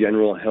of just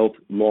general health,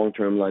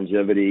 long-term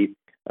longevity,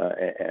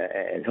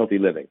 and healthy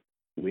living.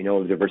 We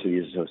know the diversity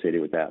is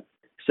associated with that.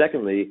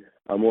 Secondly,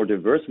 a more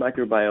diverse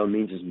microbiome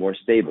means it's more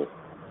stable.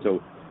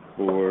 So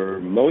for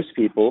most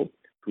people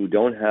who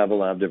don't have a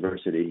lot of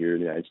diversity here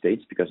in the United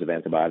States because of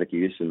antibiotic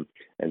use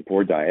and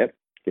poor diet,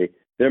 okay,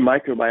 their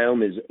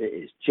microbiome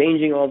is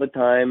changing all the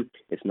time.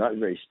 It's not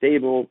very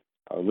stable.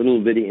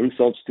 Little bitty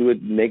insults to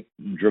it make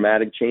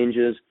dramatic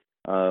changes.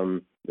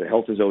 The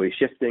health is always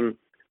shifting.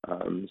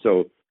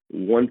 So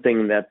one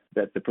thing that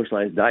the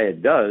personalized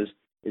diet does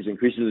is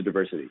increases the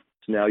diversity.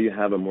 So now you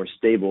have a more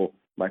stable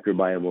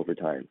microbiome over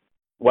time.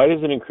 Why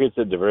does it increase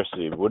the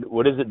diversity?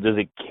 What is it? Does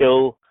it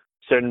kill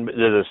does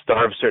it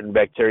starve certain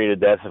bacteria to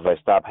death if I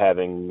stop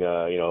having,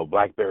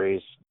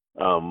 blackberries?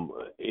 If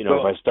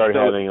I start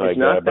having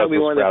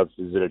Brussels sprouts,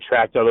 does it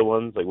attract other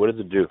ones? Like, what does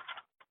it do?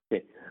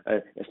 Okay.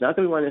 It's not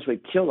that we want to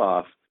necessarily kill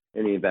off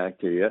any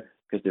bacteria,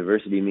 because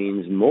diversity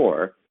means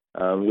more.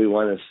 We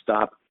want to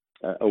stop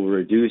or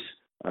reduce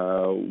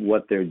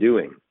what they're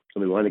doing. So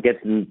we want to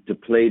get them to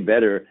play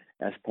better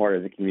as part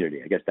of the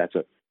community. I guess that's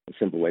a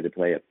simple way to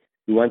play it.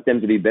 We want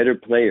them to be better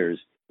players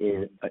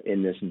in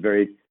this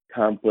very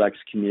complex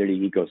community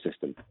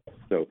ecosystem.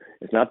 So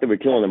it's not that we're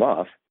killing them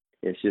off.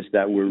 It's just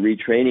that we're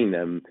retraining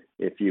them,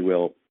 if you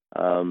will,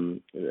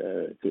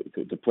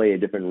 to play a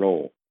different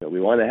role. So we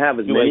want to have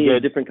as many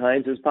different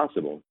kinds as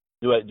possible.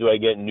 Do I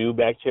get new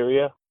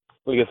bacteria?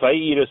 Like if I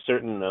eat a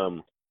certain,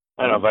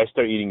 if I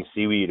start eating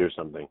seaweed or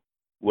something,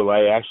 will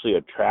I actually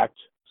attract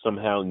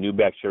somehow new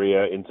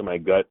bacteria into my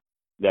gut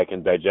that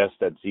can digest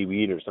that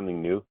seaweed or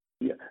something new?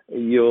 Yeah,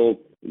 you'll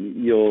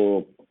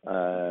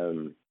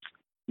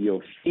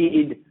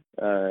feed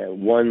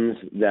ones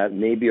that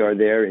maybe are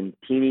there in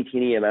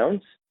teeny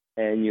amounts,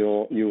 and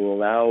you will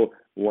allow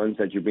ones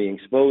that you're being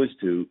exposed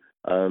to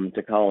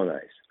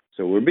colonize.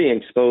 So we're being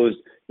exposed,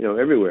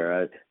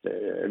 everywhere.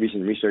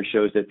 Recent research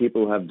shows that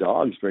people who have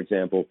dogs, for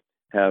example,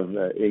 have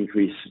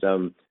increased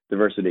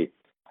diversity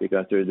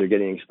because they're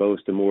getting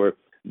exposed to more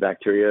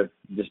bacteria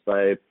just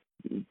by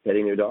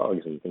petting their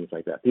dogs and things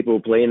like that. People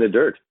who play in the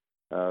dirt.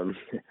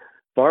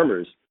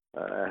 Farmers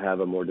have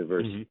a more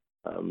diverse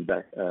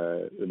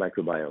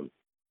microbiome.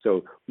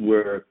 So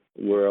we're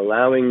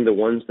allowing the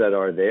ones that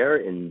are there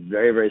in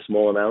very, very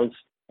small amounts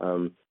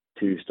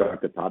to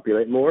start to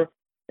populate more,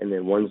 and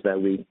then ones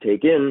that we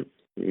take in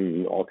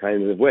all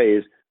kinds of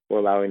ways, we're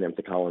allowing them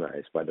to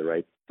colonize by the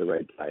right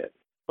diet.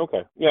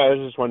 Okay. Yeah, I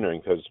was just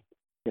wondering because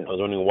I was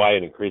wondering why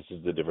it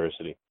increases the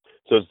diversity.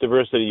 So it's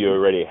diversity you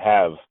already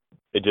have.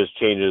 It just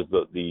changes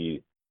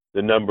the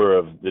number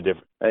of the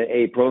different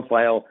a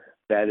profile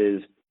that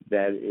is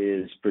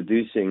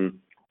producing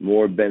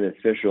more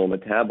beneficial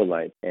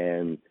metabolite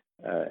and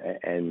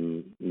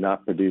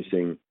not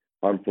producing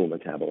harmful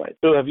metabolite.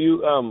 So have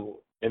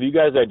you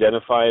guys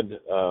identified?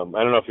 I don't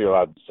know if you're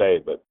allowed to say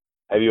it, but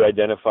have you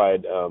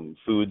identified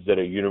foods that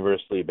are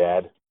universally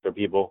bad for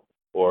people,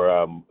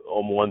 or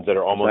ones that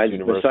are almost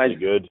universally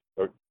good?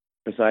 Or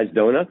besides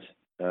donuts?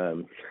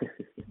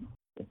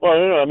 Well,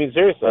 no. I mean,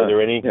 seriously, are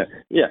there any? Are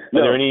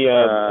there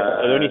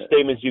any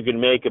statements you can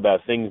make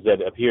about things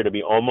that appear to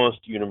be almost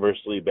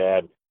universally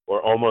bad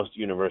or almost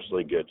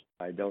universally good?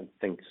 I don't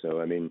think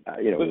so. I mean,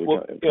 we're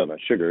talking about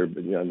sugar,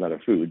 but not a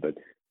food. But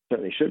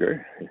certainly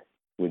sugar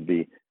would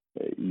be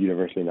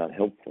universally not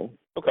helpful.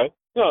 Okay.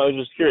 No, I was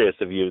just curious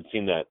if you had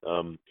seen that.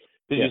 Because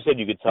you said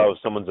you could tell if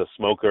someone's a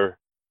smoker.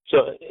 So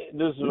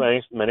this is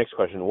my next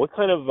question. What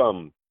kind of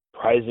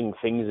surprising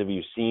things have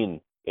you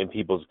seen in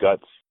people's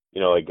guts?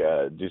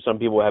 Do some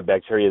people have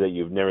bacteria that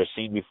you've never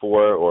seen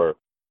before, or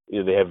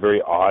they have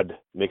very odd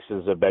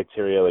mixes of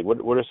bacteria? Like,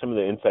 what are some of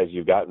the insights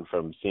you've gotten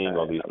from seeing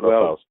all these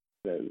profiles?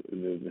 Well,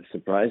 the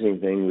surprising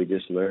thing we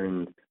just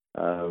learned,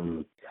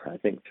 I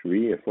think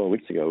 3 or 4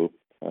 weeks ago,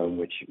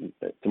 which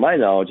to my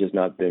knowledge has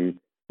not been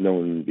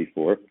known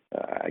before.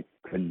 I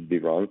could be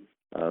wrong.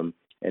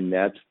 And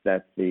that's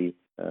that the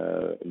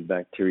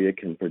bacteria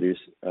can produce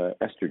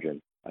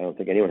estrogen. I don't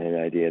think anyone had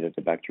an idea that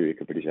the bacteria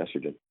could produce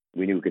estrogen.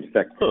 We knew it could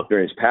affect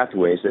various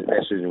pathways that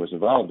estrogen was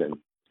involved in,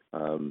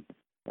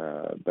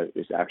 but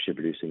it's actually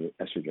producing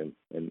estrogen,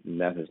 and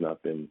that has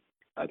not been,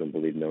 I don't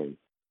believe, known.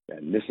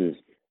 And this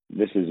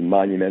is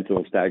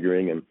monumental,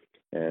 staggering,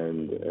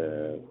 and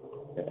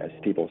as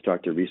people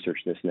start to research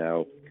this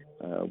now,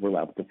 we're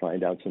able to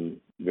find out some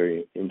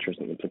very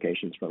interesting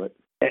implications from it.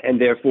 And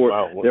therefore,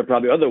 there are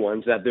probably other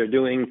ones that they're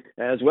doing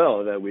as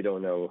well that we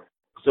don't know.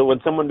 So when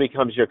someone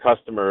becomes your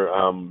customer,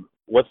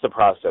 what's the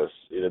process?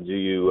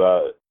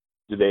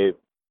 Do they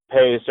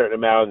pay a certain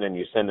amount and then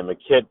you send them a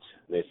kit,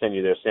 they send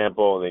you their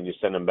sample, and then you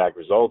send them back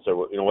results? Or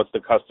what's the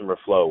customer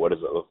flow? What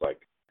does it look like?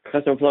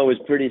 Customer flow is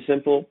pretty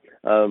simple.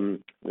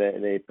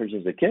 They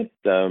purchase a kit,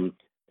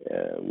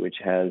 which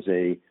has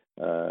a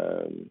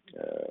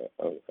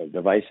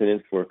device in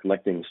it for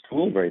collecting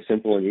stool. Very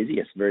simple and easy.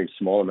 It's a very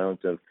small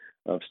amount of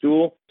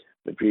stool.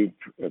 The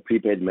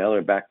prepaid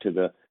mailer back to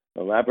the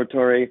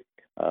laboratory.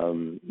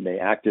 They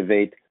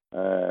activate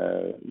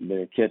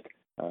the kit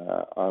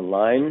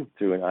online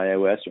through an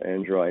iOS or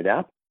Android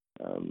app.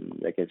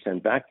 They get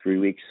sent back 3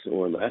 weeks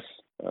or less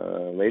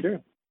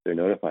later. They're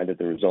notified that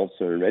the results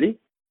are ready,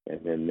 and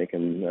then they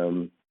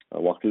can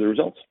walk through the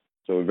results.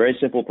 So a very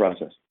simple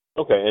process.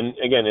 Okay, and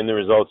again, in the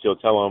results, you'll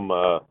tell them,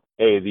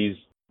 hey,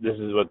 this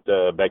is what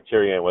the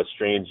bacteria and what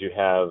strains you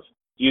have.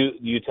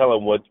 You tell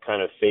them what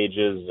kind of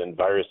phages and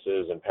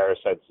viruses and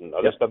parasites and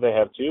other stuff they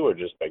have too, or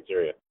just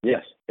bacteria?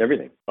 Yes,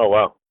 everything. Oh,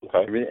 wow.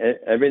 Okay.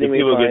 Everything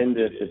we find,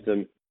 it's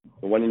a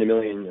 1 in a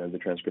million of the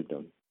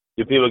transcriptome.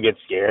 Do people get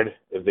scared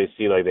if they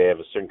see like they have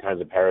certain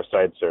kinds of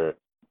parasites or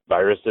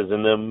viruses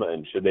in them,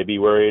 and should they be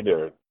worried?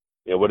 Or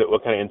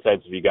what kind of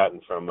insights have you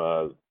gotten from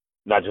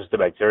not just the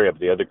bacteria, but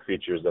the other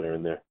creatures that are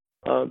in there?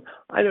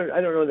 I don't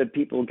know that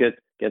people get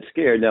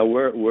scared. Now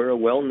we're a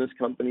wellness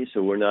company,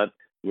 so we're not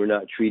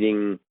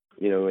treating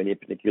any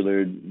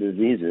particular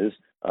diseases.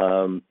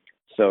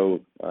 So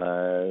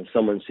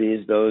someone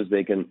sees those,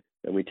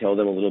 we tell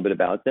them a little bit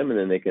about them, and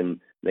then they can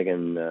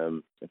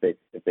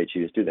if they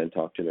choose to, then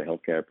talk to their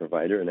healthcare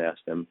provider and ask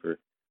them for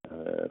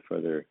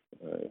further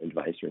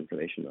advice or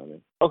information on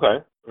it.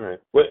 Okay, all right.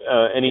 What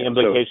any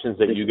implications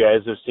that you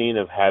guys have seen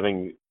of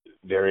having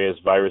various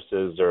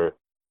viruses or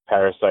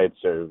parasites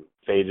or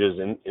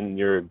phages in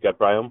your gut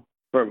biome?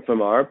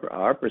 From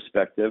our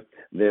perspective,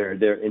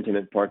 they're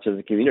intimate parts of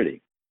the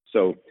community.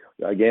 So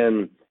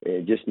again,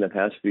 just in the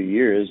past few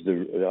years,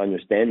 the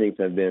understandings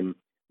have been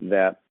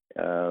that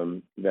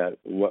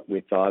what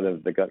we thought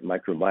of the gut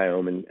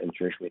microbiome and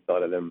traditionally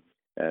thought of them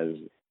as,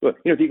 well,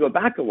 if you go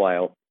back a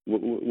while,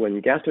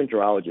 when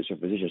gastroenterologists or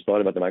physicians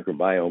thought about the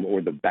microbiome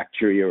or the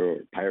bacteria or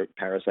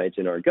parasites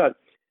in our gut,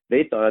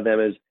 they thought of them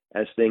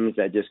as things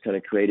that just kind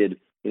of created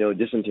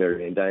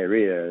dysentery and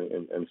diarrhea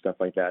and stuff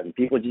like that, and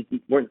people just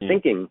weren't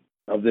thinking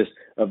of this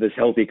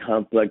healthy,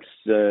 complex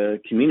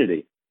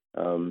community.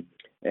 And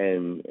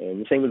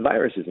the same with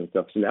viruses and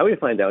stuff. So now we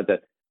find out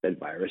that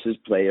viruses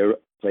play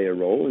a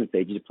role, and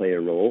phages play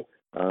a role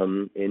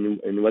in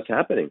what's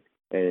happening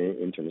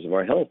in terms of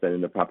our health and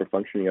in the proper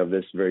functioning of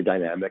this very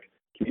dynamic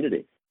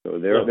community. So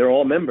they're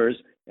all members,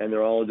 and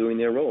they're all doing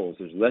their roles.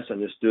 There's less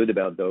understood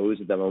about those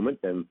at the moment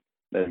than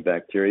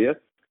bacteria.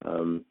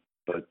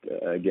 But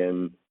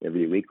again,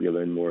 every week we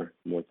learn more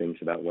things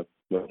about what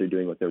they're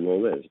doing, what their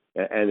role is,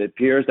 and it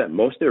appears that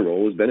most of their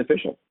role is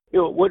beneficial.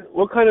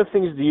 What kind of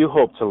things do you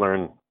hope to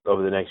learn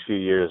over the next few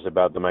years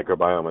about the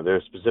microbiome? Are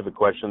there specific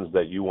questions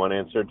that you want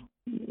answered?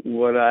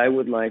 What I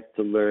would like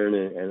to learn,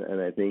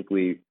 and I think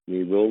we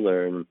will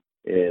learn,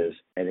 is,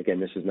 and again,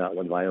 this is not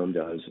what Viome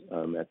does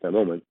at the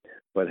moment,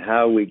 but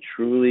how we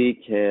truly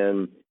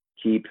can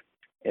keep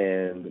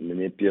and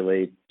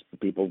manipulate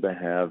people to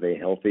have a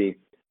healthy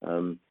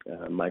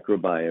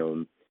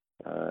microbiome,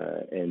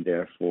 and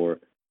therefore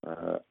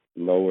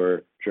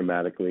lower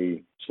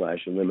dramatically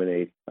 /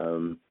 eliminate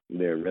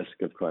their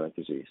risk of chronic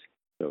disease.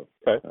 So,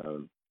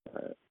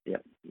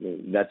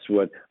 that's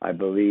what I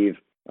believe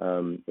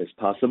is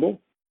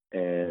possible,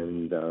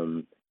 and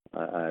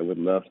I would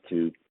love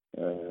to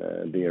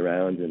be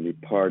around and be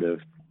part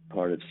of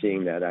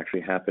seeing that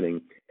actually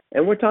happening.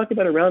 And we're talking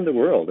about around the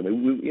world. I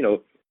mean,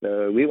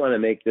 we want to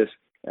make this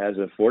as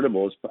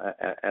affordable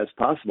as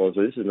possible.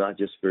 So this is not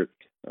just for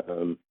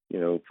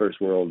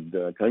first world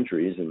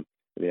countries and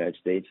the United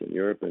States and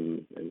Europe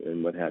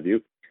and what have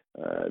you.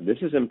 This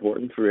is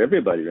important for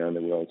everybody around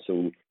the world.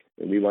 So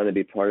we want to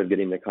be part of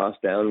getting the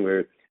cost down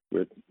where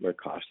where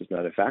cost is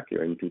not a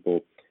factor, and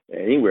people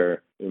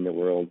anywhere in the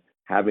world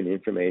having the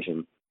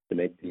information to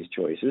make these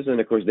choices, and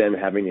of course then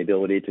having the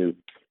ability to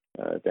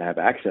have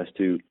access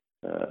to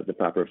the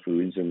proper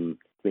foods and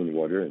clean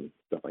water and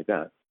stuff like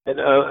that. And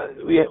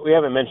we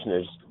haven't mentioned,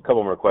 there's a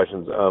couple more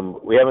questions.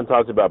 We haven't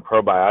talked about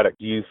probiotics.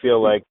 Do you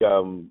feel like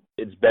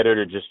it's better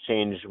to just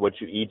change what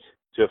you eat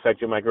to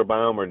affect your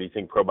microbiome, or do you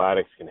think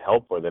probiotics can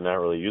help, or they're not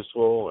really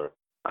useful? Or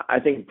I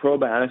think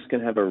probiotics can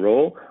have a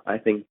role. I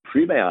think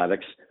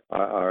prebiotics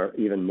are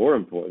even more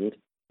important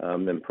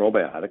than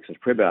probiotics, as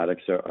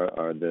probiotics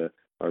are the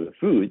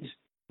foods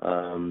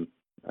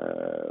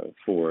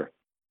for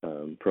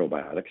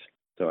probiotics.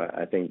 So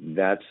I think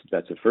that's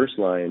a first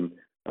line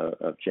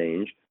of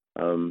change.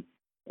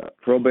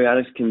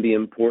 Probiotics can be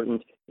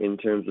important in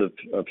terms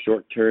of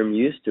short-term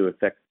use to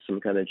affect some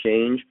kind of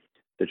change.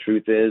 The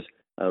truth is,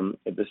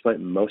 at this point,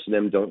 most of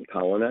them don't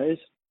colonize,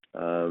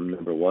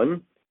 number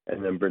one.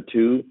 And number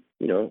two,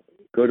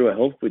 go to a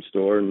health food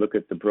store and look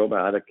at the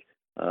probiotics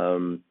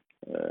on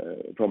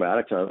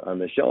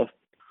the shelf,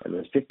 and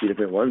there's 50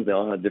 different ones. They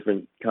all have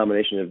different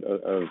combination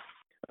of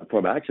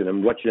probiotics in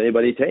them. What should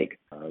anybody take?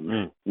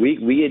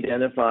 We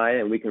identify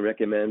and we can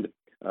recommend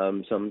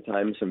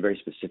sometimes some very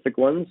specific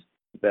ones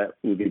that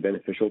would be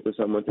beneficial to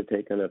someone to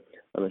take on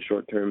a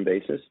short-term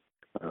basis.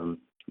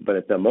 But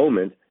at the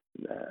moment,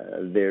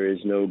 there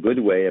is no good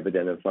way of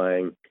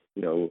identifying,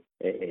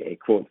 a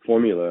quote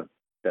formula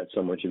that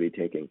someone should be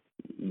taking.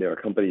 There are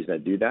companies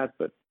that do that,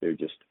 but they're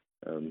just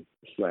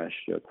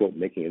quote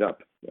making it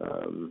up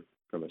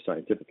from a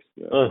scientific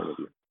point of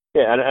view.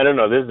 Yeah, I don't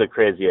know. This is a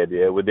crazy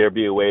idea. Would there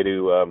be a way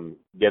to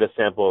get a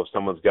sample of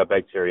someone's gut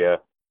bacteria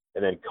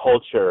and then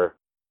culture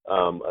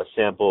a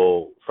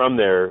sample from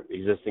their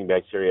existing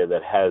bacteria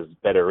that has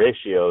better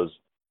ratios,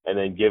 and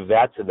then give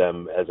that to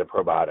them as a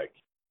probiotic?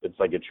 It's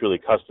like a truly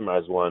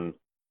customized one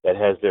that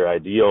has their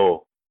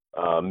ideal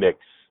mix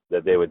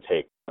that they would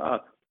take.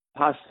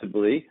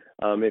 Possibly,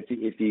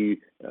 if you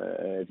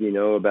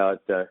know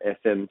about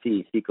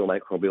FMT, fecal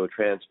microbial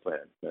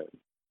transplant,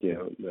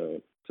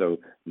 so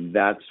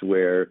that's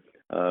where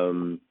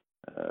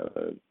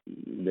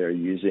they're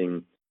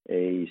using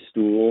a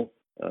stool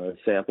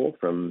sample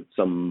from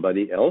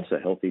somebody else, a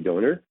healthy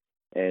donor,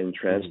 and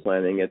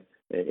transplanting it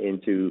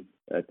into,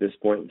 at this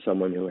point,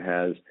 someone who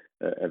has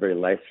a very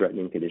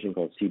life-threatening condition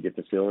called C.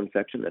 difficile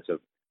infection. That's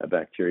a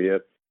bacteria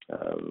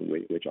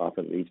which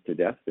often leads to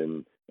death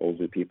in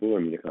older people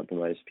or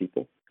immunocompromised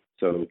people.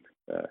 So,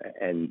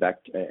 and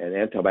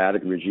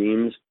antibiotic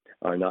regimes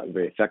are not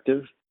very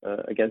effective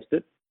against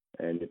it.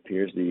 And it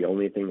appears the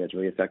only thing that's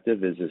really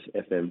effective is this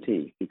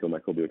FMT, fecal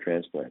microbial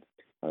transplant.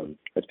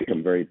 That's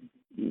become very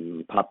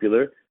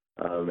popular.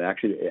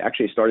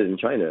 Actually started in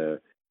China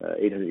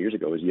 800 years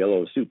ago. It was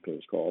yellow soup, it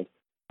was called.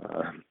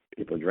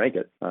 People drank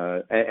it.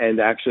 And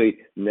actually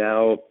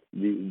now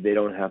they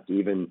don't have to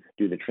even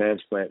do the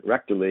transplant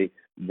rectally.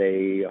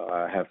 They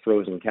have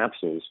frozen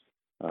capsules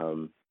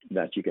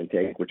that you can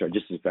take, which are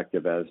just as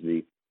effective as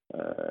the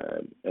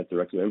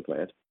rectal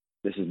implant.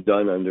 This is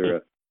done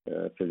under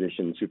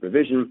physician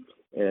supervision,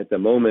 and at the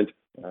moment,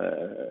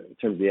 in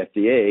terms of the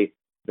FDA,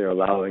 they're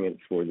allowing it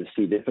for the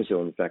C.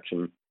 difficile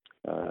infection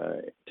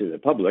to the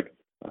public,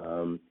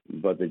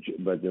 but there's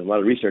a lot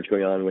of research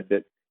going on with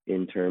it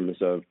in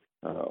terms of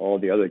all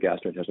the other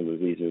gastrointestinal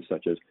diseases,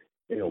 such as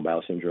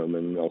bowel syndrome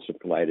and ulcerative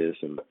colitis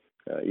and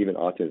even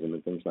autism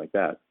and things like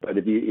that. But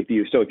if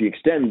you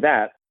extend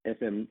that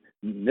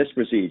this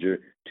procedure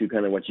to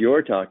kind of what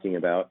you're talking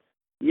about,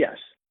 yes,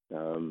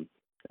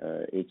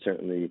 it's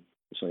certainly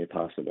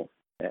possible,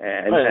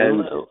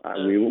 and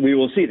we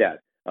will see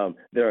that.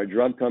 There are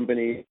drug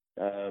companies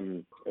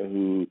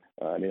who,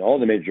 all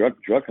the major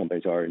drug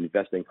companies are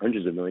investing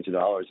hundreds of millions of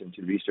dollars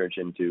into research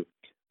into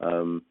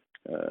the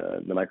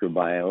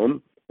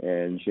microbiome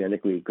and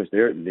genetically, because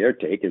their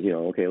take is,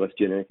 okay, let's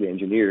genetically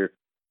engineer,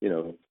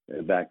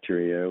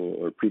 bacteria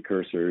or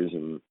precursors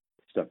and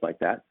stuff like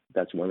that.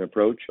 That's one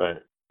approach. Right.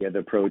 The other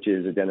approach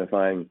is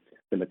identifying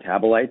the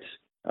metabolites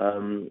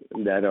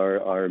that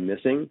are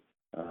missing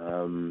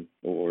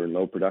or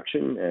low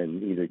production,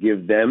 and either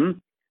give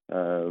them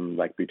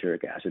like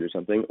butyric acid or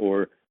something,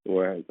 or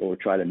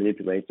try to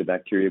manipulate the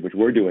bacteria, which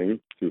we're doing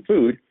through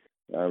food,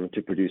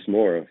 to produce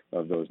more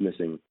of those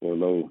missing or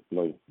low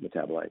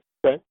metabolites.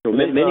 Okay. So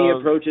many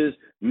approaches,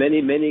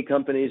 many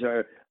companies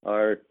are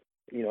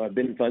have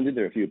been funded.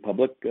 There are a few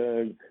public,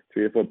 3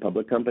 or 4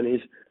 public companies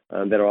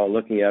that are all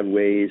looking at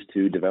ways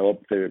to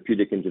develop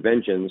therapeutic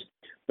interventions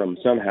from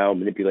somehow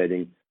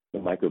manipulating the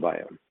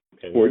microbiome.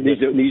 Okay. Or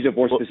these are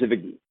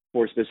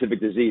for specific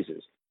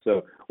diseases.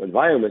 So what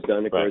Viome has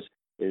done, of course,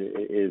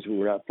 is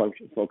we're not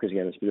focusing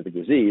on a specific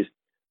disease.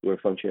 We're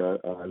functioning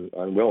on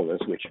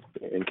wellness, which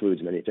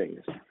includes many things.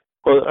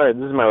 Well, all right,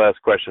 this is my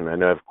last question. I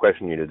know I've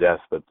questioned you to death,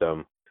 but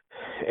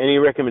any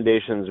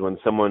recommendations when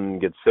someone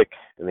gets sick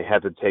and they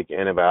have to take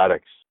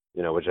antibiotics,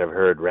 which I've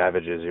heard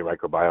ravages your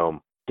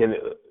microbiome?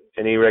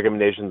 Any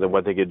recommendations on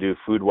what they could do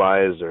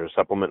food-wise or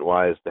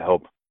supplement-wise to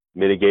help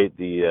mitigate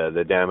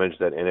the damage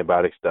that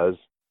antibiotics does?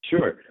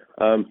 Sure.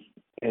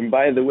 And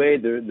by the way,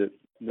 the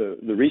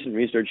the recent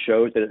research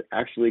shows that it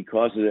actually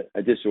causes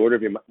a disorder.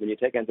 When you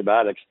take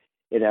antibiotics,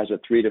 it has a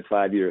 3 to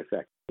 5 year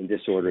effect in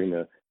disordering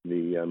the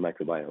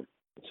microbiome.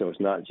 So it's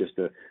not just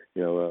a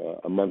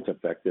month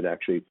effect. It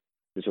actually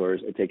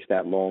disorders. It takes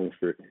that long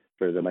for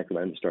the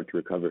microbiome to start to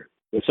recover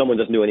if someone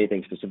doesn't do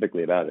anything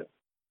specifically about it.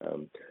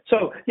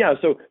 So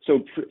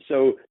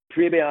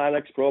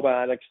prebiotics,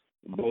 probiotics,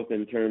 both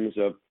in terms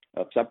of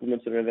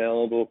supplements that are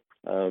available,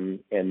 and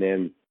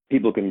then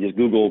people can just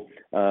Google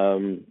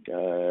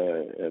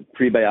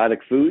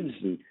prebiotic foods,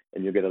 and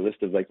you'll get a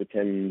list of like the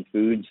 10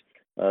 foods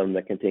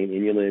that contain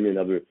inulin and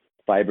other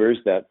fibers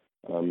that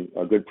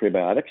are good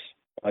prebiotics.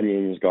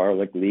 Onions,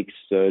 garlic, leeks,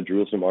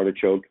 Jerusalem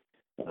artichoke,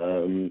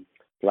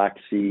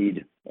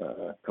 flaxseed,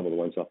 a couple of the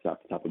ones off the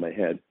top of my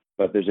head.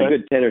 But there's a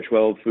good 10 or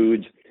 12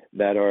 foods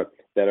that are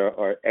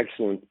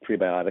excellent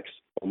prebiotics,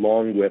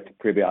 along with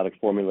prebiotic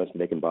formulas that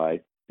they can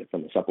buy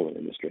from the supplement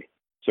industry.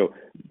 So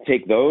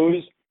take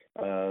those.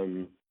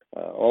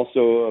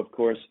 Also, of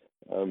course,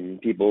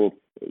 people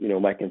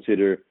might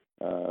consider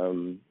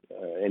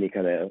any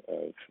kind of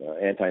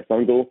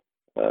antifungal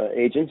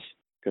agents,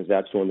 because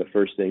that's one of the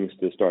first things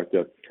to start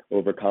to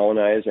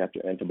over-colonize after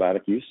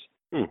antibiotic use,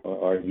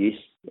 or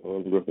yeast,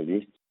 or the growth of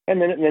yeast,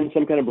 and then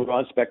some kind of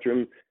broad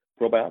spectrum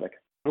probiotic.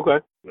 Okay,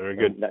 very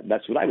good.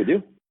 That's what I would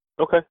do.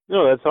 Okay,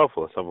 no, that's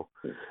helpful. All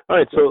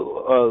right,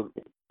 so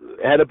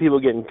how do people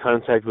get in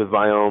contact with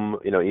Viome?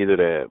 Either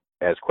to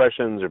ask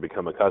questions or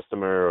become a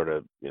customer, or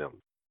to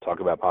talk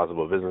about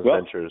possible business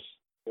ventures.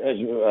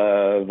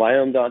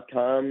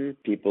 Viome.com.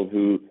 People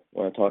who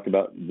want to talk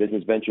about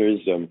business ventures,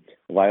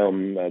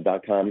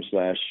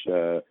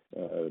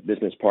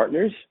 Viome.com/business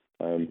partners.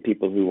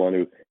 People who want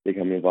to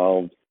become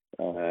involved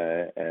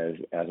as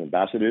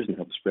ambassadors and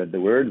help spread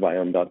the word,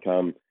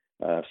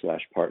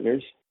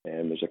 Viome.com/partners.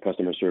 And there's a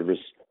customer service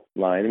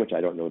line, which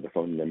I don't know the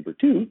phone number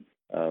to,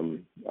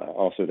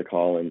 also to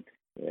call and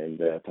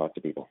talk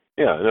to people.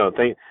 Yeah, no,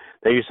 thank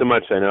you so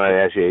much. I know I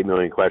asked you 8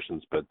 million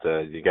questions, but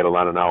you get a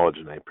lot of knowledge,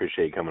 and I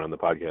appreciate you coming on the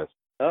podcast.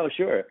 Oh,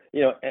 sure.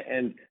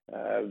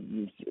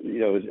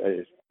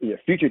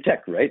 Future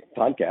Tech, right?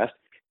 Podcast,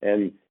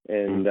 and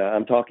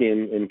I'm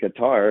talking in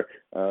Qatar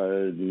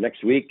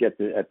next week at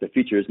the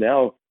Future Is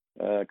Now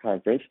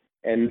conference,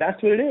 and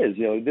that's what it is.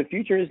 The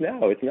future is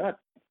now. It's not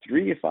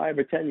 3 or 5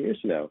 or 10 years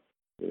from now.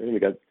 We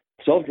got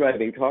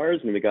self-driving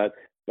cars, and we got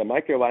the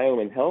microbiome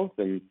and health,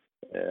 and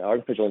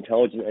artificial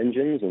intelligence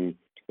engines, and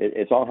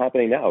it's all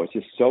happening now. It's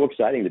just so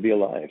exciting to be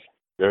alive.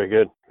 Very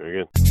good.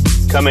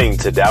 Coming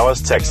to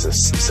Dallas,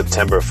 Texas,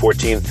 September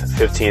 14th,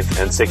 15th,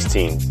 and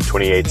 16th,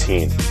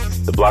 2018,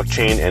 the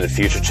Blockchain and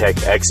Future Tech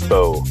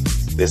Expo.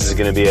 This is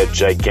going to be a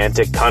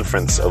gigantic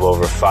conference of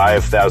over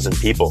 5,000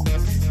 people.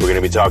 We're going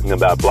to be talking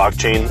about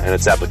blockchain and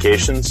its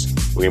applications.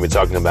 We're going to be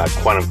talking about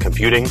quantum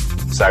computing,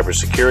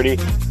 cybersecurity,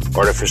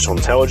 artificial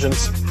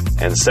intelligence,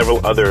 and several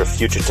other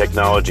future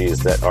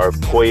technologies that are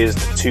poised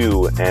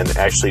to and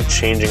actually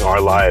changing our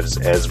lives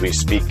as we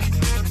speak.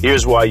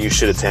 Here's why you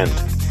should attend.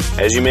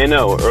 As you may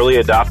know, early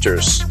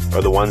adopters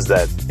are the ones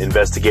that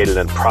investigated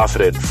and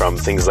profited from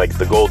things like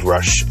the gold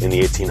rush in the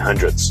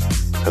 1800s,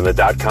 from the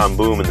dot-com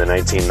boom in the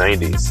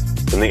 1990s,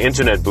 from the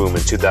internet boom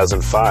in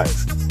 2005,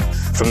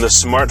 from the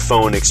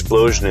smartphone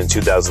explosion in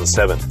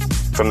 2007,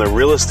 from the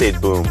real estate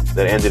boom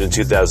that ended in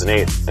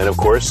 2008, and of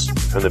course,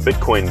 from the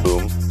Bitcoin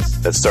boom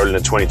that started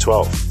in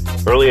 2012.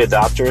 Early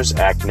adopters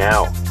act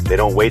now. They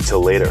don't wait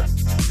till later.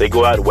 They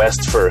go out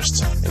west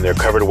first. In their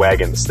covered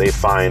wagons, they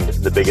find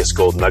the biggest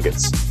gold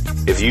nuggets.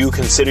 If you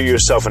consider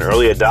yourself an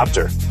early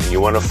adopter and you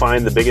want to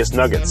find the biggest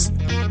nuggets,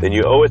 then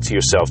you owe it to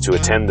yourself to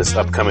attend this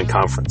upcoming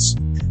conference.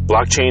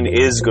 Blockchain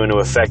is going to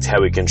affect how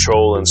we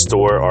control and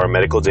store our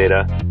medical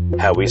data,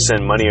 how we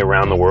send money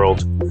around the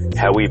world,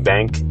 how we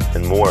bank,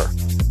 and more.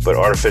 But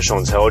artificial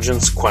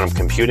intelligence, quantum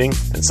computing,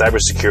 and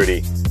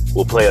cybersecurity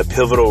will play a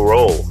pivotal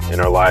role in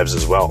our lives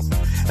as well.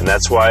 And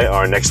that's why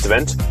our next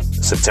event,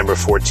 September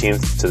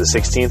 14th to the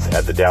 16th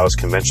at the Dallas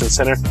Convention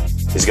Center,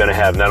 is going to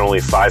have not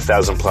only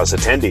 5,000 plus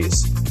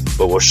attendees,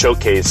 but will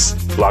showcase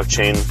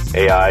blockchain,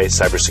 AI,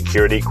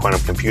 cybersecurity, quantum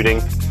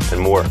computing,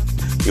 and more.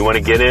 You want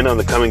to get in on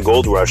the coming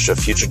gold rush of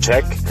future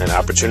tech and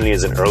opportunity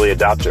as an early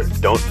adopter.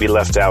 Don't be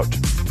left out.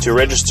 To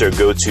register,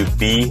 go to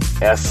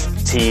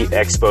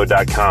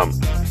bftexpo.com.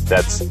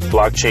 That's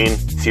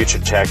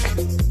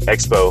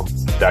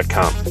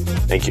blockchainfuturetechexpo.com.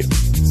 Thank you.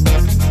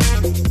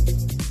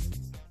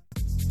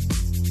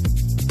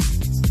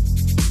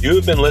 You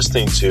have been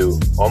listening to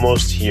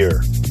Almost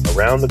Here,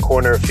 Around the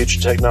Corner Future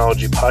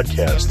Technology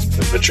podcast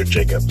with Richard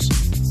Jacobs.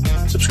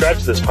 Subscribe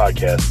to this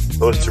podcast,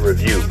 post a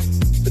review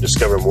to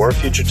discover more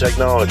future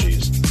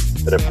technologies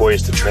that are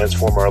poised to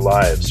transform our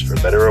lives for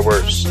better or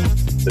worse,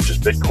 such as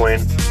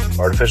Bitcoin,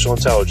 artificial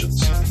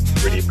intelligence,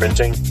 3D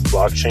printing,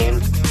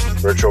 blockchain,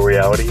 virtual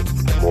reality,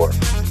 and more.